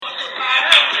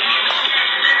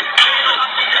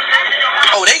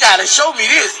gotta show me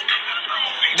this.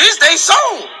 This they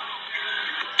song.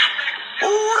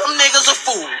 Ooh, them niggas a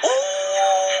fool. Ooh,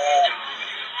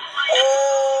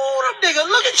 them niggas.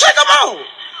 Look and check them out.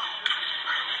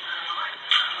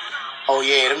 Oh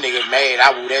yeah, them niggas mad.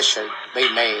 I wore that shirt. They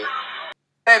mad.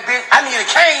 That bitch, I need a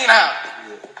cane now.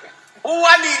 Ooh,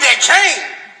 I need that cane.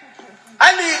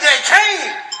 I need that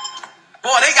cane.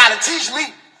 Boy, they gotta teach me.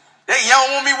 Y'all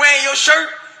want me wearing your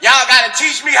shirt? Y'all gotta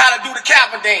teach me how to do the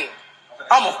Kappa dance.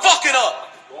 I'ma fuck it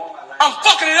up. I'm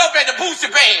fucking it up at the Boosie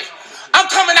Bash. I'm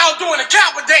coming out doing the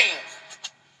Kappa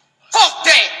dance. Fuck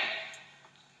that.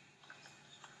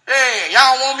 Yeah,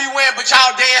 y'all want me wearing, but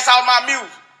y'all dance out my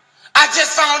music. I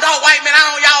just found out White Man, I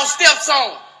on y'all step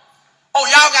song. Oh,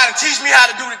 y'all gotta teach me how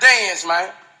to do the dance,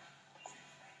 man.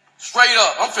 Straight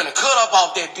up, I'm finna cut up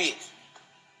off that bitch.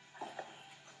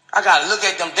 I gotta look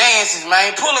at them dances,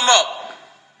 man. Pull them up.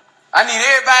 I need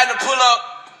everybody to pull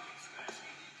up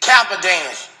Kappa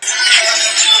dance.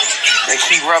 They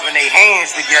keep rubbing their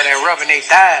hands together and rubbing their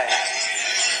thighs.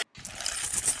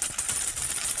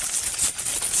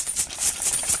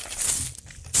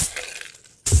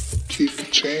 Keep the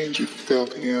change, you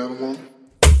filthy animal.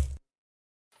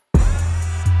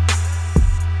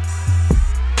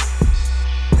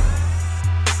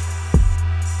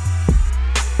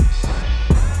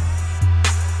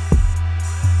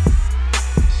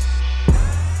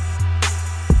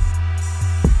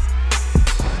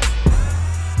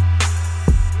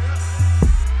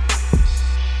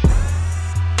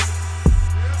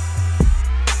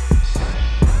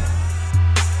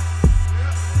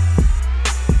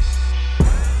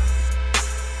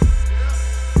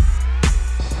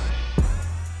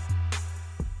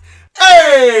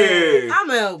 I'm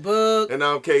L Bug. And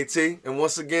I'm KT. And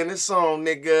once again, this song,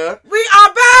 nigga. We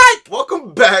are back!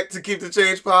 Welcome back to Keep the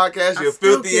Change podcast. You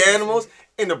filthy animals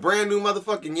in the brand new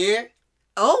motherfucking year.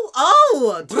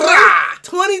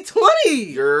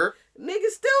 2020. You're.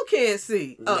 Niggas still can't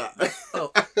see.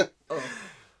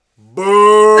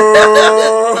 Boo!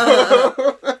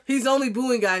 He's only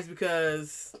booing guys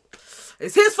because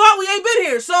it's his fault we ain't been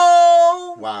here,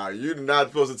 so... Wow, you're not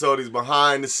supposed to tell these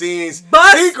behind the scenes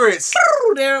But secrets.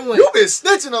 There it went. You've been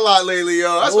snitching a lot lately,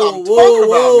 yo. That's what I'm talking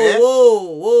about, man.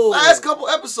 Whoa. Last couple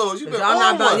episodes, you've been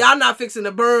y'all not fixing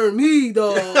to burn me,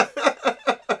 though.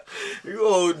 You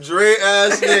old Dre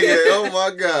ass nigga. Oh my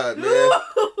God, man.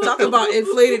 Talk about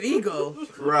inflated ego.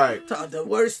 Right. The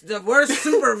worst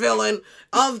supervillain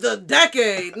of the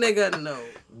decade, nigga. No.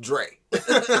 Dre.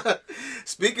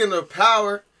 Speaking of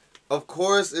power, of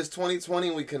course, it's 2020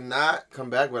 and we cannot come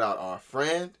back without our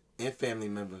friend and family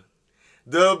member.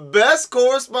 The best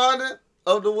correspondent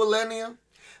of the millennium,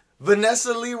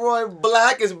 Vanessa Leroy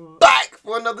Black, is back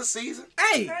for another season.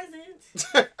 Hey.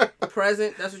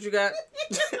 Present. That's what you got?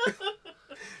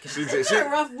 It's been a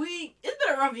rough week. It's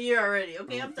been a rough year already.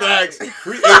 Okay, I'm tired. Facts.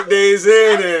 We 8 days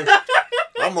in and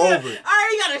I'm over it. I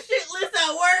already got a shit list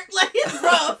at work. Like, it's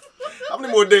rough. How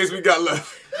many more days we got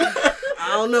left?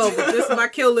 I don't know, but my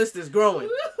kill list is growing.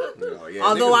 No, yeah,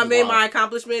 although I made my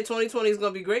accomplishment, 2020 is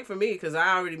going to be great for me because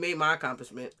I already made my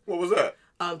accomplishment. What was that?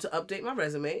 To update my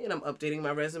resume, and I'm updating my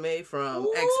resume from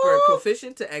expert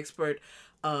proficient to expert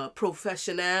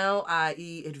professional,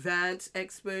 i.e. advanced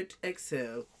expert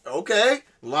Excel. Okay.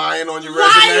 Lying on your resume.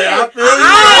 I feel you.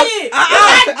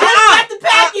 I just got the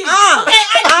package. Okay,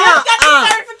 I just got the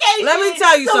certification. Let me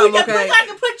tell you something, okay? I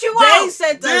can put you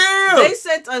on. They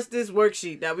sent us this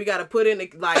worksheet that we got to put in,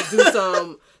 like,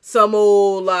 do some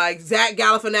old, like, Zach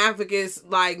Galifianakis,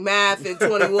 like, math in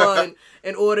 21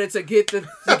 in order to get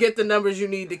the numbers you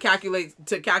need to calculate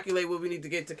what we need to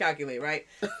get to calculate, right?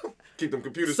 Keep them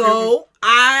computers. So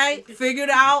I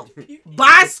figured out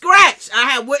by scratch.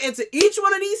 I went into each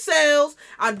one of these cells.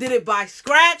 I did it by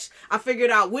scratch. I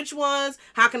figured out which ones.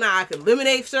 I could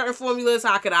eliminate certain formulas.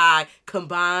 How could I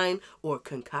combine or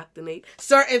concoctinate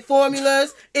certain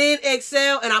formulas in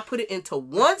Excel, and I put it into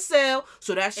one cell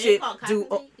so that shit do.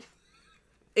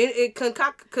 It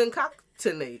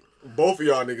concoctinate. Both of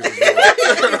y'all niggas is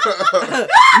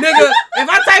Nigga, if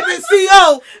I type in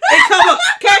CO, it come up,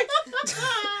 okay?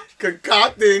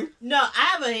 Concocting. No,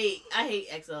 I hate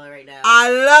Excel right now. I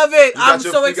love it. I'm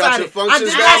so excited. I did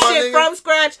that shit from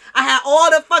scratch. I had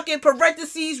all the fucking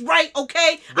parentheses right,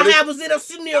 okay? Was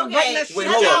sitting there writing that shit. Wait,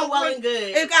 hold on. Well and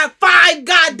good. It got 5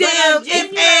 goddamn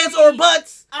if, ands, or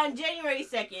buts. On January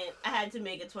 2nd, I had to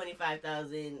make a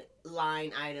 25,000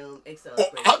 line item Excel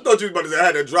spreadsheet. I thought you was about to say I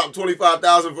had to drop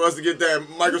 25,000 for us to get that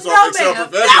Microsoft Excel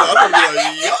professional. I thought you were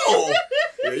like, yo,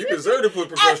 yeah, you deserve to put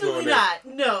professional in there.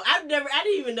 Absolutely not. No, I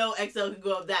didn't even know Excel could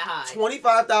go up that high.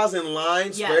 25,000 line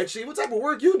spreadsheet? What type of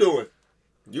work you doing?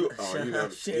 You know.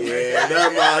 Shit. Yeah,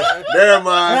 never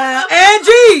mind.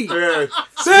 Angie! Yeah.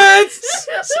 Bitch!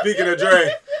 Speaking of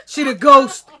Dre, She the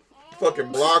ghost.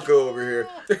 fucking Blanco over here.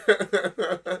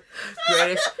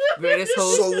 Greatest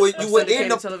host. So you were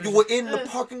syndicated television. in the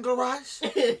parking garage?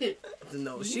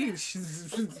 No, she's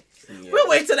we'll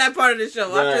wait till that part of the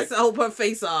show. I Right. just hope her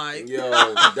face eye. Yo,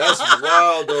 that's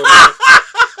wild though.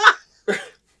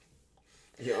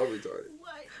 Yo, I'm retarded.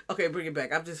 Okay, bring it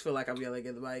back. I just feel like I'm yelling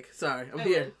at the mic. Sorry, I'm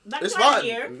here. It's fine.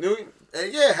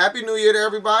 Yeah, Happy New Year to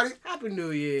everybody. Happy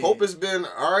New Year. Hope it's been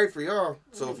all right for y'all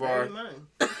so far.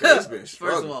 It's It's been First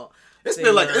struggle. of all,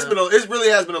 It really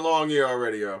has been a long year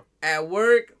already, yo. at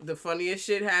work, the funniest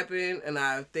shit happened, and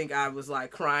I think I was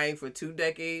like crying for 2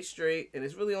 decades straight, and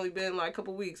it's really only been like a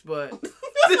couple weeks, but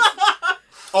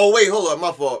Oh wait, hold up,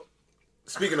 my fault.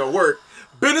 Speaking of work,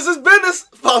 business is business.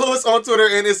 Follow us on Twitter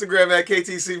and Instagram at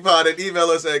KTCPod and email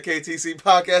us at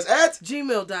KTCpodcast@.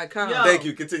 gmail.com. Yo. Thank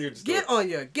you. Continue. The story. Get on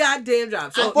your goddamn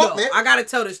job. So, Fuck, man. I gotta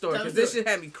tell this story Tell because the this story. shit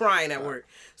had me crying at work.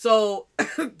 So,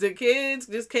 the kids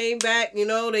just came back. You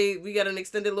know, we got an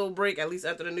extended little break. At least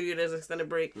after the New Year, there's an extended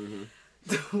break.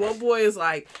 One boy is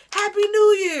like, "Happy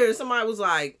New Year." Somebody was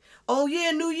like, "Oh yeah,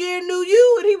 New Year, New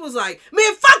You," and he was like,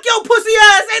 "Man, fuck your pussy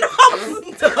ass." Ain't no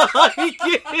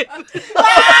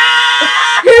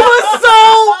He was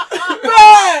so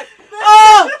bad.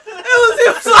 Oh,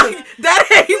 it was like that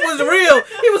hate was real.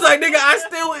 He was like, "Nigga, I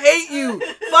still hate you.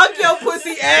 Fuck your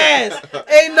pussy ass.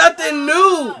 Ain't nothing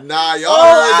new." Nah, y'all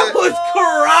I heard that. was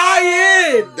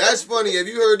crying. That's funny. Have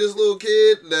you heard this little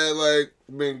kid that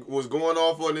was going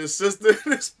off on his sister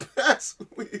this past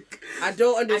week? I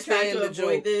don't I tried understand to the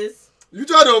avoid joke. this. You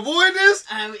try to avoid this?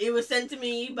 It was sent to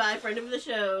me by a friend of the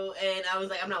show, and I was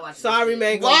like, I'm not watching Sorry, this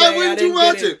man. shit. Why wouldn't you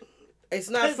watch it? It's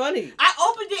not funny. I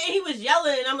opened it, and he was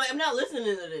yelling, and I'm like, I'm not listening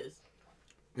to this.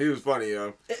 He was funny,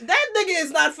 yo. That nigga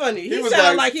is not funny. He was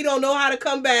sound like- like he don't know how to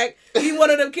come back. He one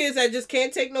of them kids that just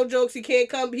can't take no jokes. He can't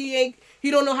come. He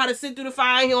don't know how to sit through the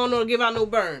fire. He don't know to give out no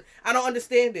burn. I don't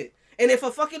understand it. And if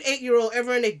a fucking 8-year-old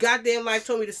ever in their goddamn life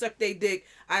told me to suck their dick,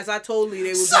 as I told Lee, they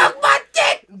would Suck my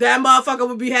dick! that motherfucker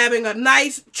would be having a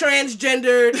nice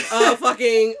transgendered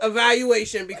fucking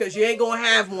evaluation because you ain't gonna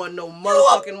have one no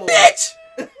motherfucking more. Bitch!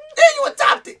 Then you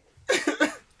adopted.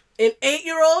 An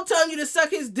 8-year-old telling you to suck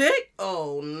his dick?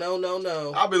 Oh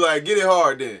no. I'll be like, get it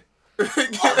hard then. God,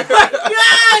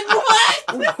 what?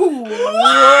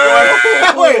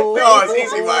 Wait, no, it's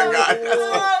easy, my God.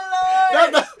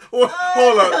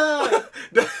 Hold up.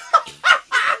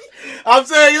 I'm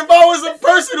saying if I was the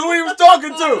person who he was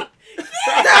talking to.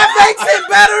 That makes it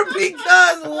better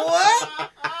because what?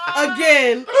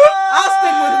 Again, I'll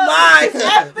stick with my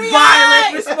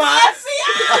violent response.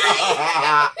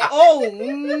 Oh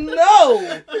no!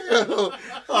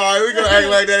 Alright, we're gonna act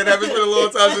like that. It's been a long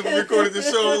time since we recorded the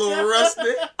show. I'm a little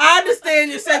rusty. I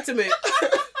understand your sentiment,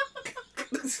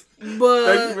 Thank you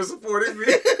but for supporting me.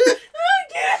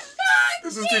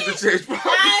 This is Keep the Change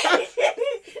podcast.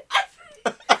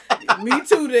 me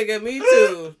too, nigga. Me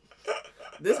too.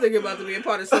 This nigga about to be a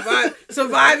part of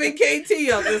surviving KT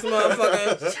up this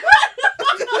motherfucker.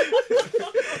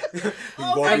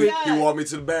 He walked me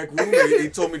to the back room. He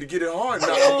told me to get it hard.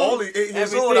 Now I'm only 8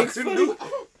 years old. I couldn't do it.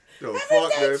 Yo, fuck,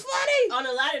 man. Everything's funny. On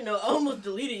a lighter note, I almost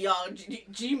deleted y'all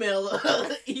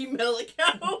Gmail email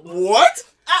account. What?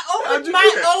 I How'd opened you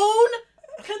my do that? own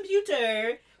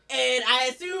computer, and I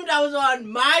assumed I was on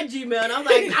my Gmail, and I was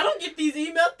like, I don't get these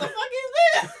emails. The fuck is this?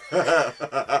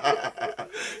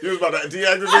 You was about to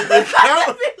deactivate the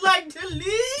account? Like,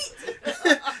 delete?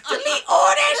 Delete all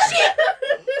that shit.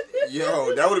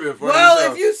 Yo, that would have been funny. Well, as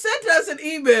hell. if you sent us an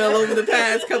email over the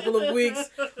past couple of weeks,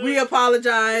 we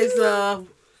apologize. Y'all been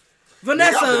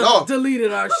Vanessa off.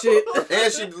 deleted our shit.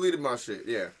 And she deleted my shit.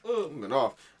 Yeah. I've been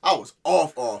off. I was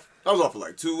off. I was off for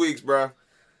like 2 weeks, bruh.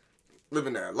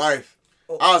 Living that life.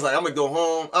 I was like, I'm going to go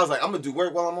home. I was like, I'm going to do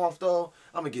work while I'm off, though.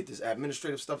 I'm going to get this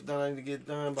administrative stuff done I need to get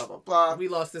done, blah, blah, blah. We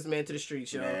lost this man to the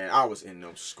streets, y'all. Man, I was in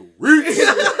them streets.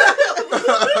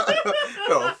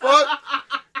 The fuck?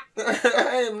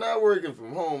 I am not working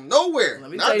from home nowhere.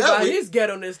 Let me Not tell you that about week. his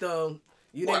ghetto-ness, though.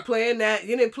 You What?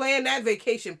 didn't plan that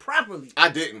vacation properly. I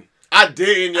didn't, I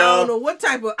don't yo. know what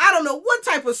type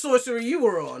of sorcery you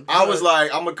were on. I was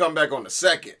like, I'm gonna come back on the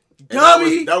 2nd. And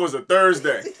Dummy. That was a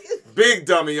Thursday. Big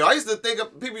dummy, yo. I used to think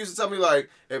people used to tell me like,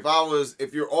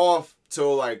 if you're off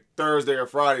till like Thursday or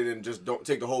Friday, then just don't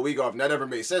take the whole week off. And that never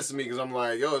made sense to me because I'm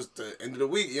like, yo, it's the end of the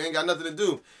week. You ain't got nothing to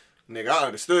do. Nigga, I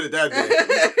understood it that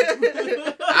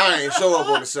day. I ain't show up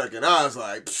on the 2nd. I was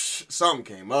like, something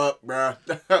came up, bruh.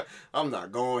 I'm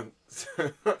not going.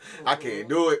 I can't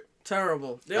do it.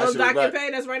 Terrible. They That don't shit dock was your back.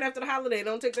 pay. That's right after the holiday.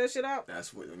 Don't take that shit out.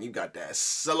 That's when you got that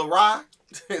celery.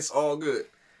 It's all good.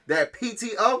 That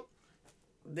PTO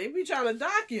They be trying to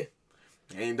dock you.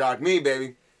 ain't dock me,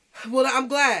 baby. Well, I'm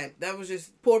glad. That was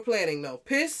just poor planning, though.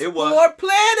 It was. Poor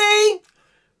planning.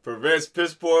 Prevents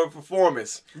piss poor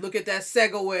performance. Look at that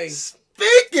segue.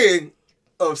 Speaking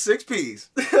of 6Ps,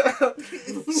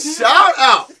 shout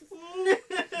out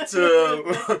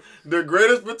to the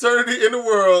greatest fraternity in the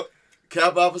world,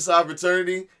 Kappa Alpha Psi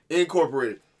Fraternity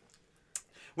Incorporated.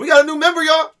 We got a new member,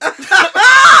 y'all.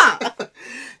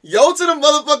 Yo to the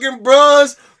motherfucking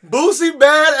bros, Boosie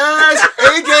Badass,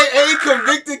 a.k.a.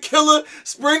 Convicted Killer,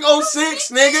 Spring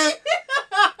 06, nigga.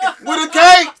 With a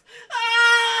K.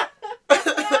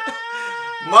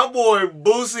 My boy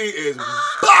Boosie is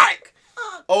back.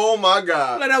 Oh my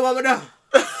God. Let that woman know.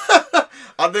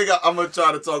 I think I'm going to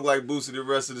try to talk like Boosie the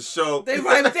rest of the show. They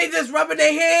just rubbing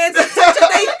their hands and touching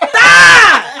their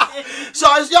thigh. So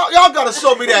y'all got to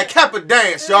show me that Kappa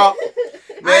dance, y'all. I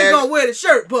ain't Man, gonna wear the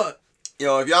shirt, but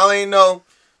yo, if y'all ain't know,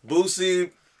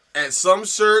 Boosie at some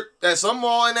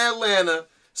mall in Atlanta,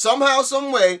 somehow,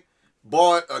 some way,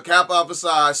 bought a Kappa Alpha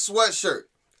Psi sweatshirt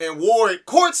and wore it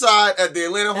courtside at the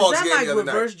Atlanta is Hawks that game like the other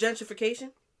reverse gentrification?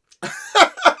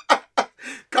 night.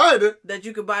 Kinda. That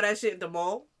you could buy that shit at the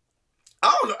mall?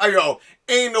 I don't know. Yo,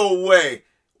 ain't no way.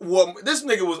 Well, this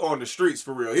nigga was on the streets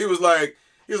for real. He was like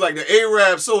the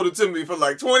Arab sold it to me for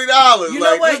like $20. You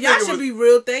know what? This Y'all nigga should be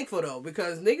real thankful though,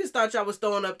 because niggas thought y'all was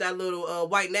throwing up that little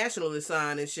white nationalist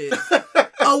sign and shit.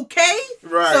 Okay?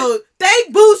 Right. So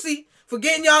thank Boosie for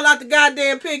getting y'all out the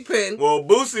goddamn pig pen. Well,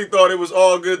 Boosie thought it was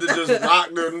all good to just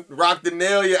rock the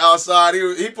nail you outside.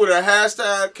 He put a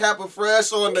hashtag Kappa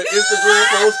Fresh on the Instagram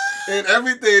post and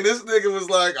everything. This nigga was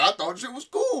like, I thought shit was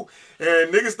cool.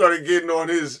 And niggas started getting on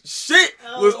his shit,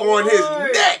 was on his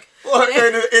neck.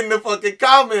 In the fucking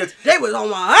comments. They was on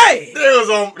my ass. They was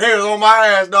on my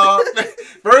ass, dog.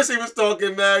 First he was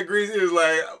talking mad greasy. He was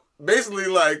like, basically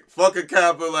like, fuck a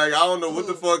Kappa. Like, I don't know what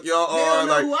the fuck y'all They are. don't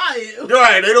know Like, who I am.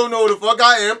 right, they don't know who the fuck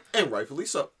I am, and rightfully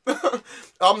so.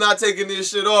 I'm not taking this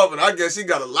shit off, and I guess he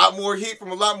got a lot more heat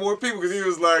from a lot more people because he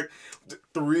was like,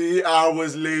 3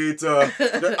 hours later.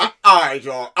 All right,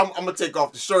 y'all, I'm gonna take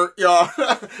off the shirt, y'all.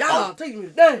 Y'all take me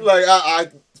down. Like,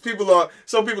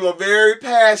 some people are very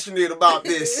passionate about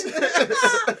this.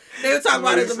 They were talking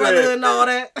about his brother and all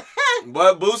that.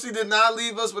 But Boosie did not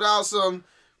leave us without some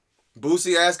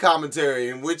Boosie-ass commentary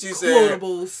in which he said,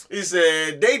 Quotables. he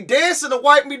said, they dancing to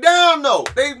wipe me down, though.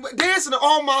 They dancing to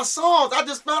all my songs. I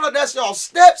just found out that's y'all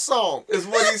step song, is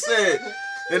what he said.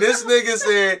 And this nigga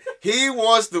said he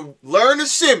wants to learn to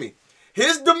shimmy.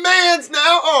 His demands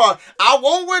now are,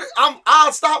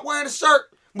 I'll stop wearing the shirt,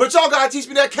 but y'all gotta teach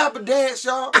me that Kappa dance,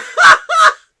 y'all.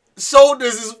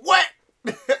 Shoulders is wet.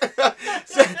 But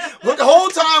the whole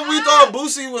time we thought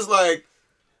Boosie was like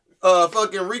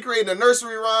fucking recreating a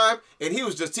nursery rhyme, and he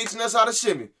was just teaching us how to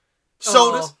shimmy.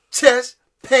 Shoulders, chest,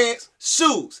 pants,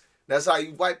 shoes. That's how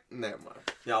you wipe. Never mind.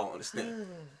 Y'all don't understand.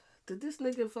 Did this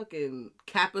nigga fucking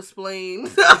Kappa-splain?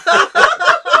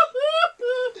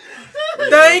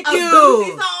 Thank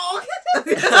you.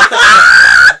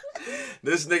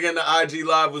 This nigga in the IG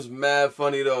live was mad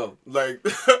funny though. Like,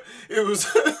 it was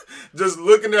just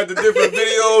looking at the different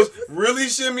videos, really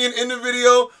shimmying in the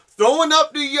video, throwing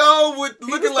up the yo with He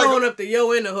looking was like throwing up the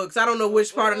yo in the hooks. I don't know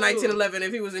which part of 1911,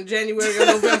 if he was in January or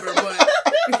November, but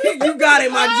you got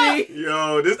it, my G.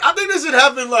 Yo, I think this should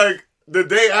happen like the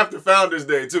day after Founders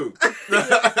Day too.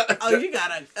 Oh, you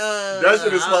gotta. That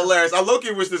shit is hilarious. I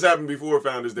low-key wish this happened before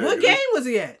Founders Day. What game was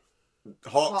he at?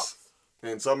 Hawks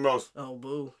and something else. Oh,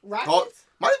 boo. Rockets?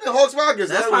 Might have been Hawks Rockets.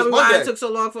 That's That probably was why Monday. it took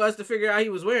so long for us to figure out he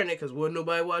was wearing it, because wasn't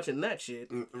nobody watching that shit.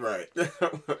 Right.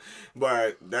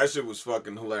 But that shit was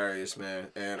fucking hilarious, man.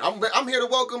 And I'm here to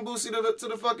welcome Boosie to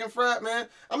the fucking frat, man.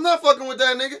 I'm not fucking with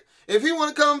that nigga. If he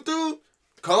want to come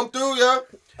through, yo.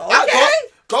 Okay.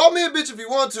 Call me a bitch if you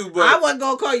want to, but I wasn't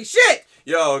gonna call you shit.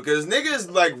 yo, because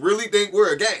niggas like really think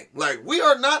we're a gang. Like, we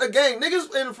are not a gang.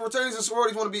 Niggas in fraternities and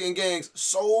sororities want to be in gangs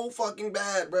so fucking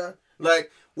bad, bruh.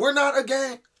 Like, we're not a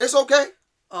gang. It's okay.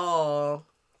 Oh.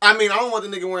 I mean, I don't want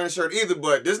the nigga wearing a shirt either,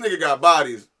 but this nigga got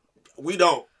bodies. We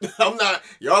don't. I'm not.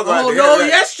 Y'all gonna have Oh, to no, hear that.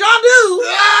 yes, y'all do.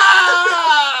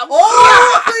 Ah!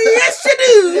 Oh, yes, you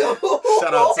do.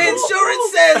 Shout out to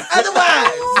Insurance says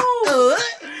otherwise.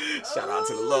 Shout out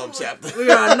to the Love Chapter.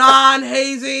 We are a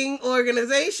non-hazing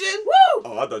organization. Woo!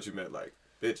 Oh, I thought you meant like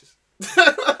bitches.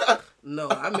 No,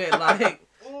 I meant like,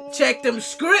 check them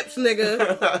scripts,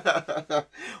 nigga.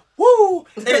 Woo!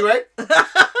 Anyway.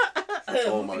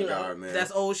 Oh my God, man.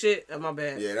 That's old shit. My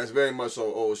bad. Yeah, that's very much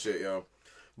so old shit, yo.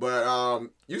 But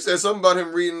you said something about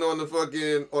him reading on the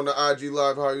IG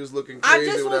live how he was looking I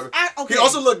crazy just or whatever. okay. He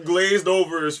also looked glazed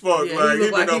over as fuck. Yeah, like he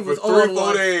he'd looked been like he up for was 3-4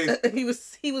 on days.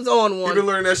 he was on He one. been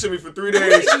learning that shit for 3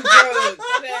 days.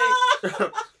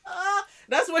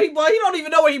 That's what he bought. He don't even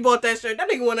know where he bought that shirt. That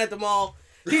nigga went at the mall.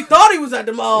 He thought he was at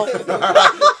the mall.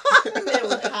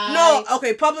 No,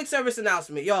 okay, public service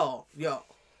announcement. Y'all.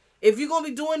 If you're going to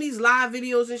be doing these live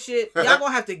videos and shit, y'all going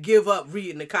to have to give up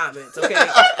reading the comments, okay?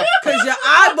 Because your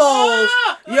eyeballs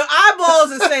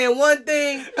are saying one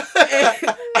thing,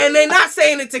 and they're not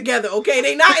saying it together, okay?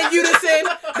 They not in unison.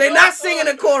 They're not singing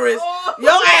a chorus.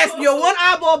 Your one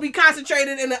eyeball be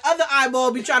concentrated, and the other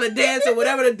eyeball be trying to dance or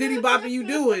whatever the diddy bopper you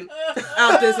doing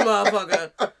out this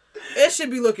motherfucker. It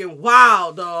should be looking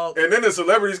wild, dog. And then the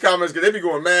celebrities' comments, because they be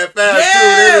going mad fast, too.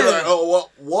 They be like, oh,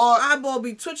 what? Eyeball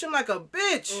be twitching like a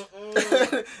bitch.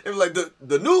 They be like, the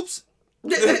noobs?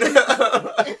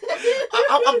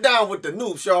 I'm down with the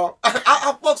noobs, y'all.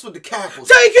 I fucks with the Cappers.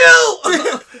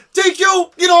 TQ!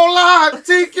 TQ, get on live,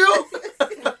 TQ.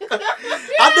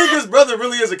 I think his brother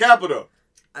really is a Kappa, though.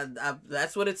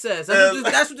 That's what it says.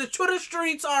 That's what the Twitter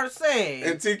streets are saying.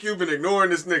 And TQ been ignoring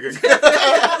this nigga.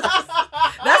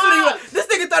 That's what he was. This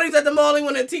nigga thought he was at the mall. He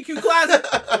went in TQ closet.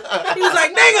 He was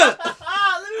like, nigga. Let me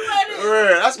write it.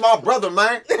 Yeah, that's my brother,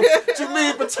 man. What you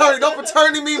mean fraternity? Don't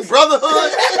fraternity mean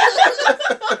brotherhood?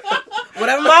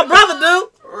 Whatever my brother do.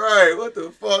 Right, what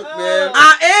the fuck, man?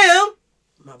 I am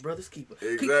my brother's keeper.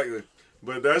 Exactly.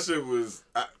 But that shit was...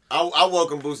 I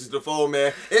welcome Boosie to the fold,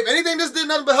 man. If anything, this did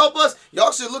nothing but help us.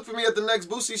 Y'all should look for me at the next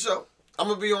Boosie show. I'm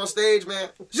going to be on stage, man.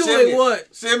 Doing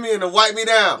what? Send me in to wipe me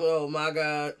down. Oh, my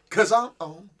God. Because I'm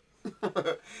on.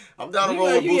 I'm down to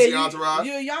roll with Boosie Entourage.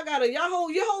 Y'all got your whole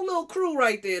little crew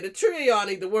right there. The three of y'all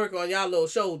need to work on y'all little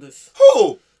shoulders.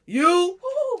 Who? You.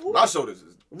 My shoulders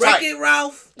is Wreck tight. It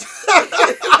Ralph.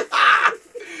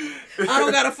 I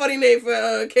don't got a funny name for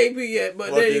KP yet,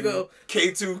 but there you go.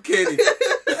 K2 Kenny.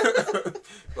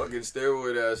 Fucking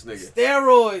steroid ass nigga.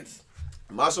 Steroids.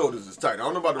 My shoulders is tight. I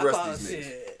don't know about the rest of these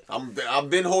shit. niggas. I've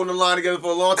been holding the line together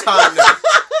for a long time now.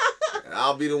 And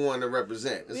I'll be the one to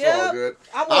represent. It's all good.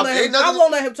 I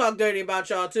won't let him talk dirty about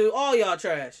y'all too. All y'all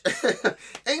trash.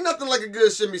 Ain't nothing like a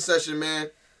good shimmy session, man.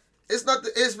 It's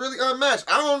nothing. It's really unmatched.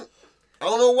 I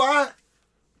don't know why.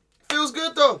 Feels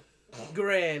good though.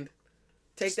 Grand.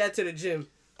 Take that to the gym.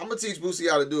 I'm gonna teach Boosie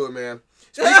how to do it, man.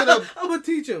 Speaking of, I'm gonna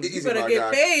teach him. Easy, You better my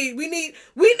get guy. paid. We need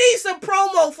some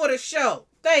promo for the show.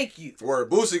 Thank you. word,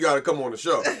 Boosie got to come on the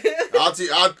show. I'll tell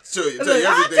you I'll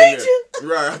everything. teach then.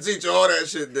 you. Right, I'll teach you all that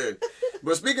shit then.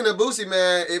 But speaking of Boosie,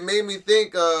 man, it made me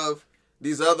think of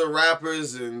these other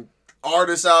rappers and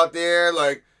artists out there,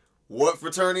 like what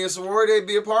fraternity and sorority they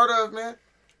be a part of, man.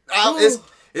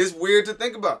 It's weird to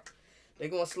think about. They're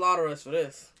gonna slaughter us for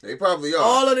this. They probably are.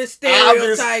 All of the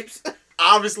stereotypes.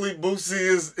 Obviously,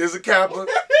 Boosie is a Kappa.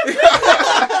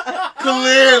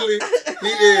 Clearly, he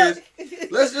is.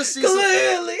 Let's just see.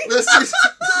 Clearly. Let's see.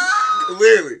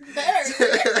 Clearly.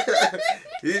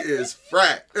 He is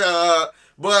frat.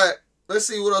 But let's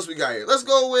see what else we got here. Let's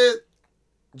go with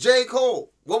J.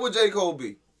 Cole. What would J. Cole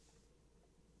be?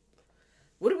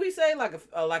 What did we say? Like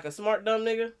a smart dumb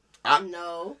nigga?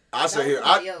 No. I say here.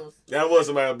 Somebody else. That was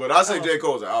somebody else, but I say J.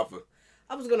 Cole's an alpha.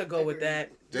 I was gonna go with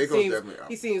that. J. Cole's definitely alpha.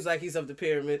 He seems like he's of the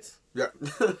pyramids. Yeah.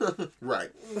 Right.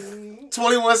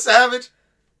 21 Savage.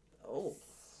 Oh.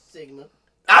 Sigma.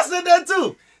 I said that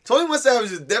too. 21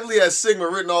 Savage definitely has Sigma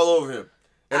written all over him.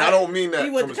 And I don't mean that He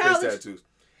from went his to face college? tattoos.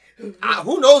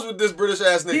 Who knows with this British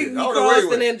ass nigga? He I don't know where crossed he and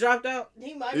went. then dropped out.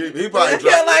 He might He be. probably Yeah,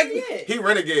 dropped. like- He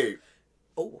renegade.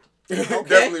 Oh.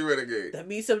 Definitely renegade. That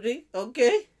means something.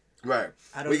 Okay. Right.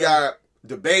 I don't We know. got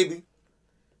the baby.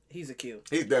 He's a Q.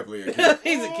 He's definitely a kid.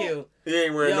 He's a Q. He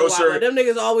ain't wearing Yo, no wow, shirt. them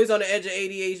niggas always on the edge of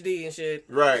ADHD and shit.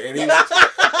 Right. And he That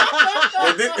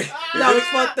and was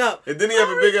fucked up. then he have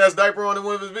a big ass diaper on in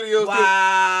one of his videos. Wow. Too.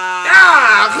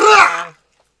 Ah!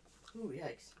 Ooh,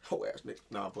 yikes. Oh ass nigga.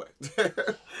 Nah, I'm playing.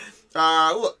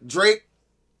 Look, Drake.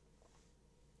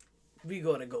 We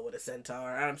gonna go with a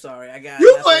centaur. I'm sorry. I got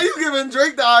You giving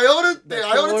Drake the iota? The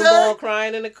iota cornball tag?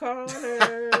 crying in the corner.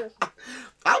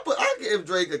 I give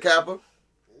Drake a Kappa.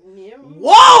 Yeah.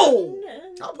 Whoa!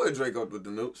 I'll put Drake up with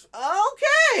the nukes.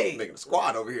 Okay. Making a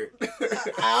squad over here.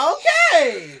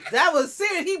 Okay. That was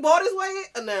serious. He bought his way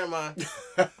in. Never mind.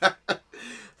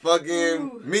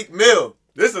 Fucking Meek Mill.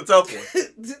 This is a tough one.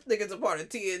 This nigga's a part of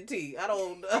TNT. I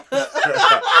don't.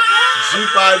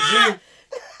 G5G.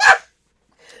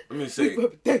 Let me see. I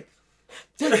think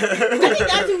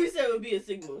that's what we said would be a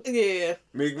Sigma. Yeah.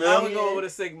 Meek I Mill. would go with a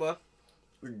Sigma.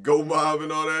 Go Mob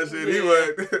and all that shit. He Yeah.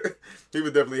 would. He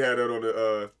would definitely have that on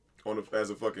the as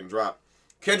a fucking drop.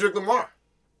 Kendrick Lamar.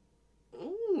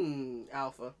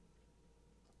 Alpha.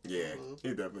 Yeah, he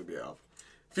definitely be alpha.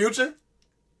 Future?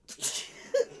 Future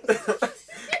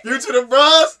the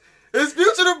bros? It's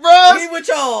Future the bros? Me with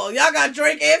y'all. Y'all got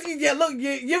Drake and Future. Yeah, look,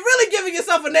 you're really giving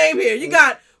yourself a name here. You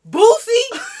got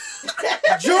Boosie,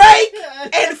 Drake,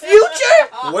 and Future.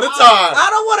 What a time. I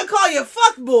don't want to call you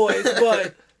fuck boys,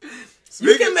 but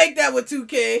you can make that with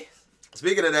 2K.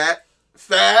 Speaking of that,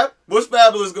 Fab, what's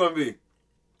Fabulous gonna be?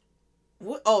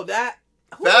 What? Oh, that.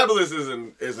 Fabulous is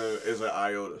an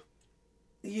iota.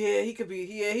 Yeah, he could be.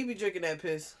 Yeah, he be drinking that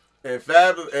piss. And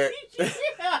Fab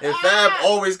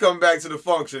always come back to the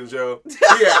functions, yo.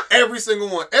 Yeah, every single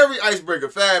one, every icebreaker,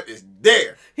 Fab is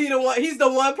there. He's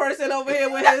the one person over here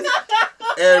with his.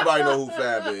 Everybody know who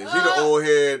Fab is. He the old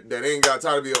head that ain't got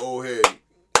time to be an old head.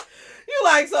 You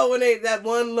like so when that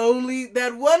one lonely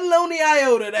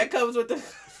iota that comes with the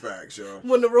Facts, yo.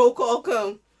 when the roll call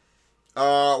come.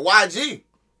 YG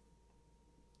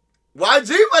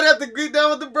might have to get down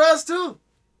with the bros too.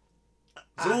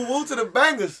 Zoo woo to the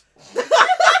bangers.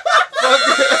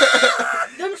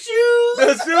 Them shoes.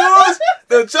 The shoes,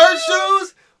 the church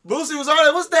shoes. Boosie was on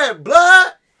there. What's that?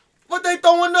 Blood? What they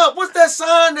throwing up? What's that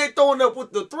sign they throwing up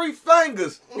with the 3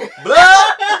 fingers?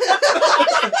 Blood?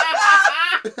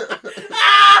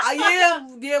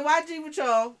 Yeah, YG with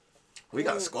y'all. We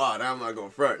got a squad. I'm not gonna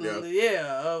front, yo.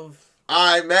 Yeah.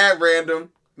 Alright, mad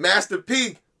random. Master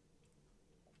P.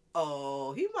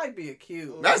 Oh, he might be a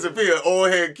Q. Master P, an old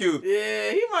head Q.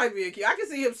 Yeah, he might be a Q. I can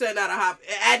see him setting out a hop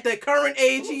at the current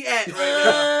age he at right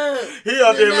now. He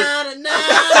out there.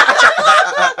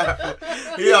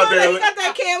 He out there. He got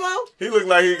that camo. He look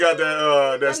like he got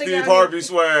that Steve Harvey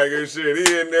swag and shit. He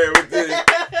in there with it. Ain't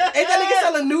that nigga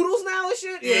selling noodles now and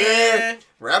shit? Yeah.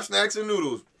 Rap snacks and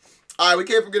noodles. All right, we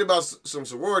can't forget about some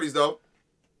sororities though.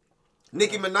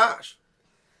 Nicki Minaj.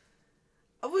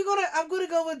 I'm gonna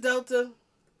go with Delta.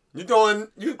 I'm gonna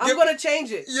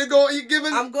change it. You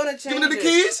giving? I'm gonna change giving her the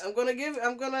keys. I'm gonna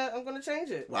change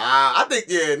it. Wow, I think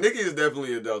Nicki is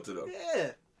definitely a Delta though.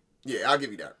 Yeah, I'll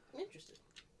give you that. Interesting.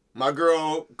 My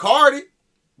girl Cardi,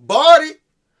 Barty.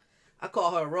 I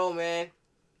call her Ro, man.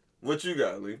 What you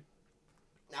got, Lee?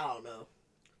 I don't know.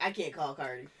 I can't call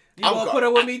Cardi. You gonna put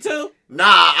her with me too?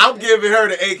 Nah, I'm giving her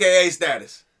the AKA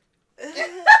status.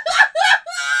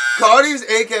 Cardi's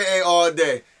AKA all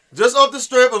day, just off the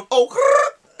strip of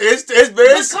it's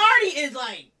very. But Cardi is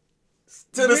like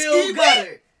to the real ski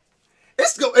gutter.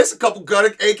 It's a couple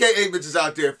gutter AKA bitches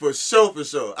out there for sure.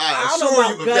 I don't know assure about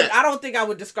you of gutter. that. I don't think I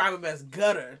would describe him as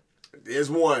gutter. There's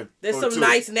one. There's or some two.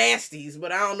 nice nasties,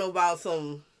 but I don't know about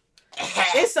some.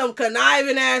 It's some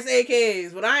conniving ass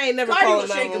AKs, but I ain't never Cardi calling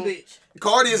will shake a them. bitch.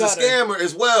 Cardi is Gutter. a scammer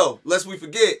as well, lest we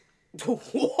forget.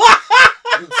 What?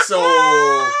 So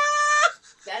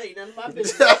That ain't none of my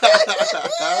business. That's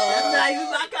not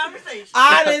even my conversation.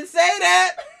 I didn't say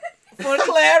that for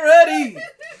clarity.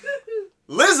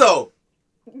 Lizzo.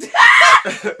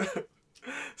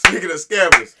 Speaking of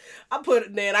scammers.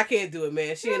 I can't do it,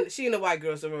 man. She in the white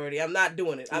girl sorority. I'm not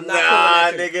doing it. I'm not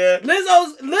Nah, pulling that nigga.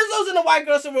 Lizzo's in the white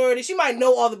girl sorority. She might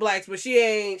know all the blacks, but she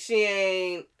ain't.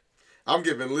 I'm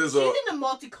giving Lizzo. She's in the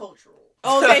multicultural.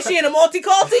 Okay, she in a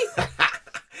multi-culti?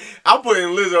 I'm putting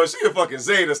Lizzo. She a fucking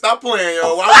Zeta. Stop playing,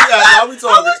 yo. Why we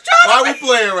talking? Why we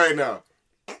playing right now?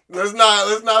 Let's not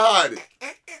hide it.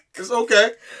 It's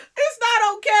okay. It's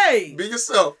not okay. Be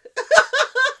yourself.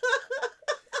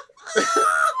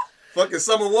 Fucking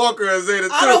Summer Walker and Zeta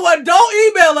too. Don't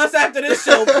email us after this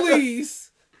show,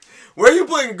 please. Where you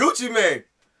putting Gucci Mane?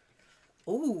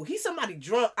 Ooh, he's somebody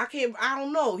drunk. I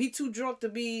don't know. He too drunk to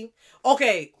be.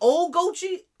 Okay, old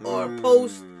Gucci or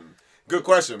post. Good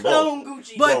question, both. Boom,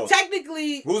 Gucci. But Both.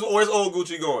 technically. Where's old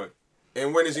Gucci going?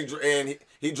 And when is he? And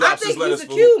he drops his letters I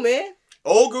for think he's a who? Q, man.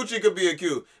 Old Gucci could be a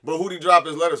Q, but who did he drop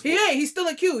his letters for? He ain't. He's still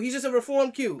a Q. He's just a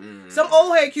reformed Q. Some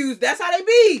old head Qs, that's how they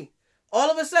be. All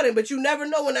of a sudden, but you never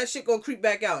know when that shit gonna creep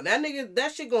back out.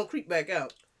 That shit gonna creep back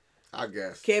out. I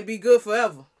guess. Can't be good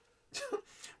forever.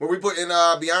 Where we put in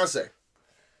Beyonce?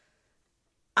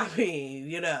 I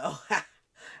mean, I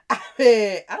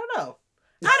don't know.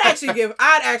 I'd actually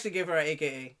give her an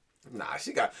AKA. Nah,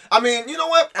 she got. I mean, you know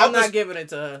what? I'm not giving it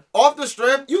to her. Off the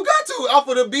strength, you got to off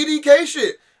of the BDK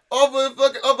shit. Off of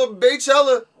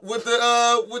Baychella with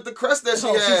the crest that she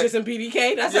had. She's just in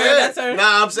BDK. That's her. That's her.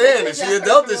 Nah, I'm saying that she a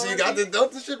Delta. She got the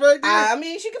Delta shit right there. I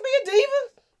mean, she could be a diva.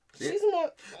 She's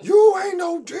more. You ain't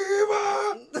no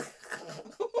diva.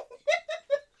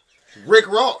 Rick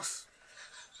Ross.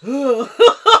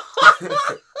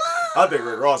 I think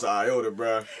Rick Ross an iota,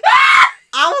 bruh.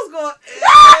 I was going.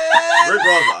 Rick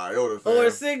Ross an iota, fam. Or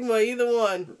Sigma, either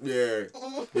one. Yeah,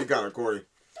 he kind of corny.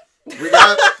 We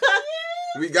got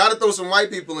We gotta throw some white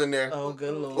people in there. Oh,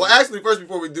 good lord. Well, actually, first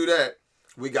before we do that,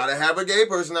 we gotta have a gay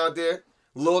person out there.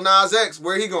 Lil Nas X,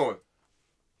 where he going?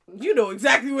 You know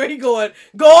exactly where he going.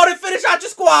 Go on and finish out your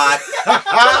squad.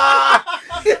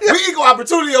 We equal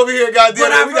opportunity over here, goddamn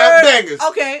But it. We got bangers.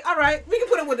 Okay, all right. We can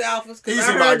put it with the alphas. Cause Easy,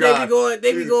 I my heard guy.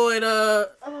 they be going, Oh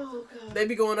god. they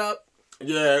be going up.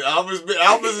 Yeah,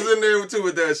 Alphas is in there too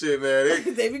with that shit,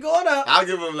 man. They be going up. I'll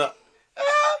give him the.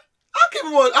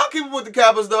 I'll keep him with the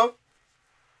Kappas though.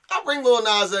 I'll bring Lil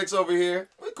Nas X over here.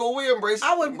 We cool. We embrace.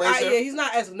 I would, embrace him. yeah, he's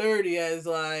not as nerdy as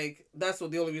like. That's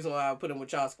what the only reason why I put him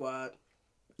with y'all squad.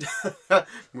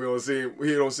 We don't see him.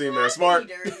 He don't seem that smart.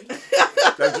 He's dirty.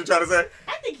 That's what you trying to say?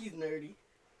 I think he's nerdy.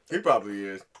 He probably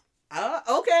is.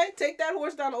 Okay, take that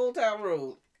horse down the Old Town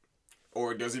Road.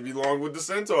 Or does he belong with the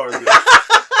Centaurs?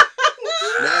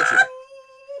 Natural.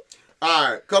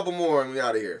 All right, couple more and we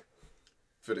out of here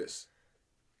for this.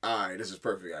 All right, this is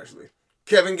perfect actually.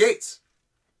 Kevin Gates.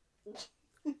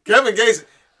 Kevin Gates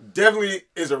definitely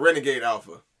is a renegade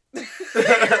alpha.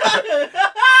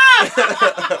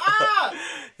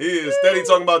 He is steady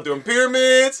talking about them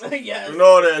pyramids Yes. and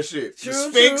all that shit. The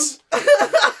True, Sphinx.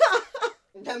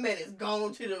 That man is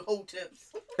gone to the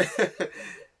hoteps.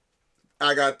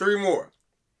 I got 3 more.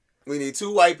 We need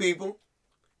 2 white people.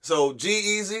 So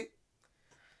G-Eazy.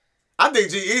 I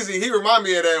think G-Eazy, he remind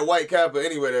me of that white Kappa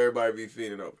anyway that everybody be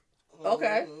feeding over.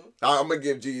 Okay. I'm going to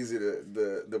give G-Eazy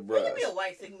the He bruh. can be a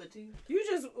white Sigma too. You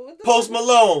just what the Post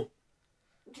Malone.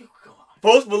 Oh, God.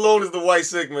 Post Malone is the white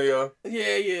Sigma, yo. Yeah,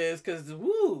 it's cause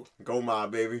woo. Go my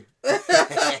baby. All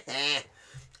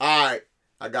right.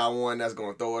 I got one that's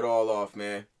going to throw it all off,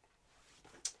 man.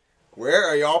 Where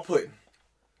are y'all putting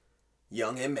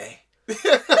Young and May?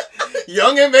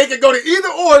 Young and May can go to either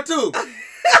or, too. What's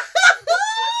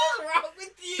wrong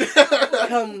with you?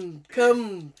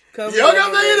 Come. Young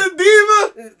and May the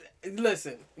diva.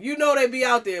 Listen, you know they be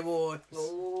out there, boy.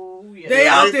 Oh yeah. They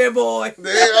out there, boy.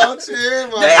 They out here,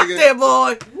 my They out nigga. there,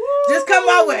 boy. Just come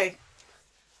my way.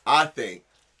 I think.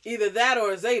 Either that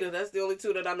or Zeta. That's the only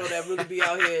 2 that I know that really be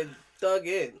out here thug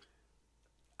in.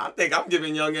 I think I'm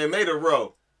giving Young and May the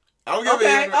row. I'm gonna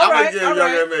Okay, give all right. Young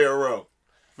and May a row.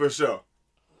 For sure.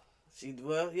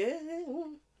 Yeah.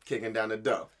 Kicking down the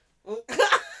dough.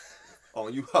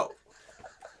 On you hoe.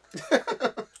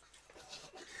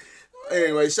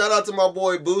 Anyway, shout out to my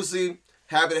boy Boosie.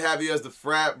 Happy to have you as the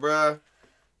frat, bruh.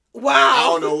 Wow. I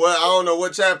don't know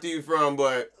what chapter you from,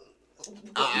 but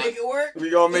Make it work. we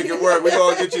gonna make it work. We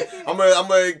gonna get you.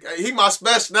 He my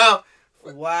special now.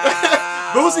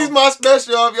 Wow. Boosie's my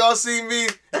special. If y'all see me,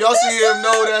 if y'all see him,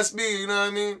 know that's me. You know what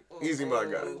I mean? Easy, my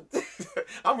guy. You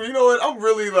know what? I'm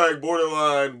really like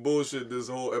borderline bullshit this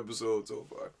whole episode so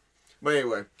far. But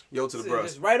anyway, yo to the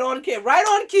bros. Just right on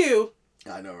cue.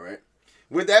 I know, right?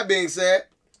 With that being said,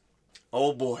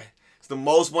 oh boy, it's the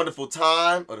most wonderful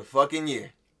time of the fucking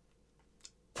year.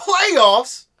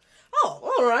 Playoffs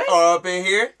Oh, all right. are up in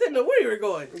here. Didn't know where you were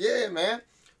going. Yeah, man.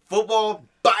 Football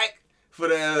back for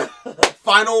the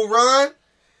final run.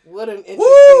 What an interesting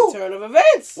Woo! turn of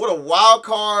events. What a wild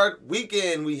card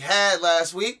weekend we had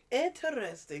last week.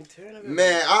 Interesting turn of events.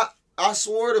 Man, I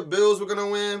swore the Bills were going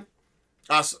to win.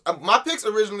 My picks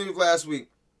originally last week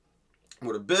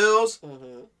were the Bills.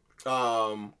 Mm-hmm.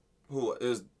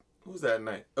 Who's that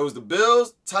night? It was the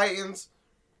Bills, Titans,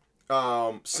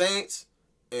 Saints,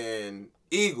 and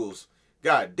Eagles.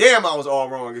 God damn, I was all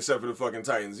wrong except for the fucking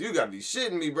Titans. You gotta be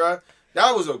shitting me, bro.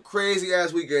 That was a crazy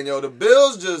ass weekend, yo. The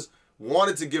Bills just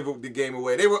wanted to give the game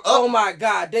away. They were up. Oh my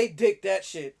God, they dicked that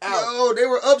shit out. Yo, they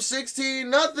were up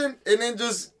 16-0, and then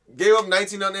just gave up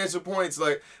 19 unanswered points.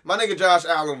 Like, my nigga Josh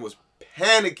Allen was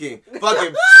panicking.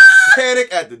 Fucking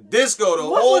panic at the disco the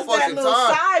What whole was that fucking little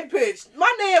time. side pitch?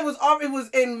 My man was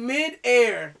in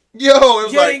mid-air Yo, it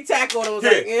was getting like, tackled. I was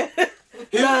yeah.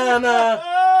 like,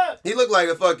 nah. he looked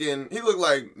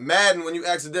like Madden when you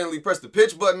accidentally press the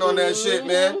pitch button on that shit,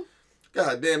 man.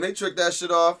 God damn, they tricked that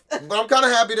shit off. But I'm kind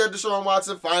of happy that Deshaun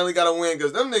Watson finally got a win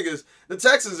because them niggas, the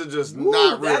Texans are just Woo,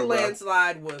 not real, that bro.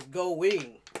 landslide was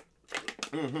going.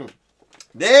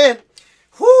 Then,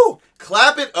 whoo,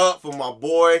 clap it up for my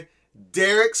boy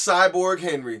Derek Cyborg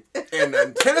Henry and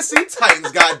the Tennessee Titans,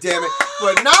 goddammit,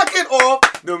 for knocking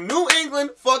off the New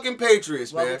England fucking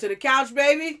Patriots, man. Welcome to the couch,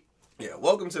 baby. Yeah,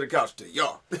 welcome to the couch to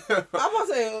y'all. I'm about to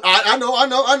say, I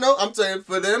know. I'm saying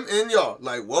for them and y'all.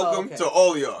 Like, welcome okay. to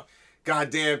all y'all.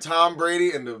 Goddamn, Tom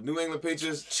Brady and the New England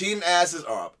Patriots cheating asses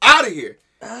are up out of here.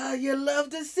 you love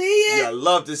to see it. Yeah, I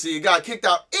love to see you got kicked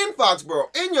out in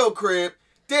Foxborough, in your crib.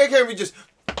 Derrick Henry just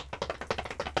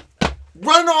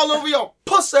running all over y'all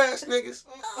puss ass niggas.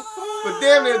 For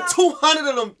damn near 200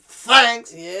 of them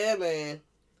fangs. Yeah, man.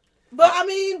 But I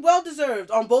mean, well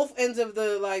deserved on both ends of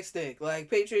the stick. Like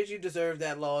Patriots, you deserve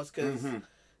that loss because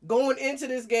going into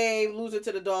this game, losing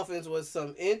to the Dolphins was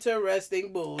some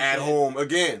interesting bullshit. At home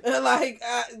again.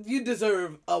 You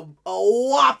deserve a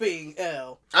whopping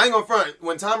L. I ain't gonna front.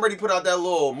 When Tom Brady put out that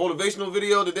little motivational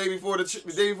video the day before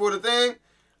the thing,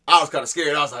 I was kind of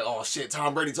scared. I was like, "Oh shit,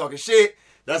 Tom Brady talking shit.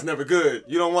 That's never good.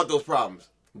 You don't want those problems."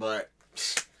 But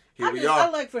here we are. I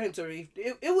like for him to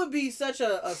it would be such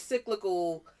a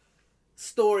cyclical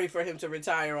story for him to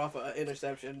retire off of an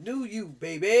interception. Do you,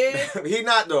 baby? He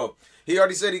not though. He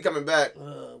already said he coming back.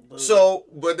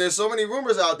 But there's so many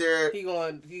rumors out there he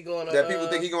going that people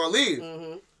think he gonna leave.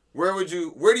 Mm-hmm. Where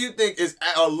do you think is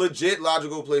a legit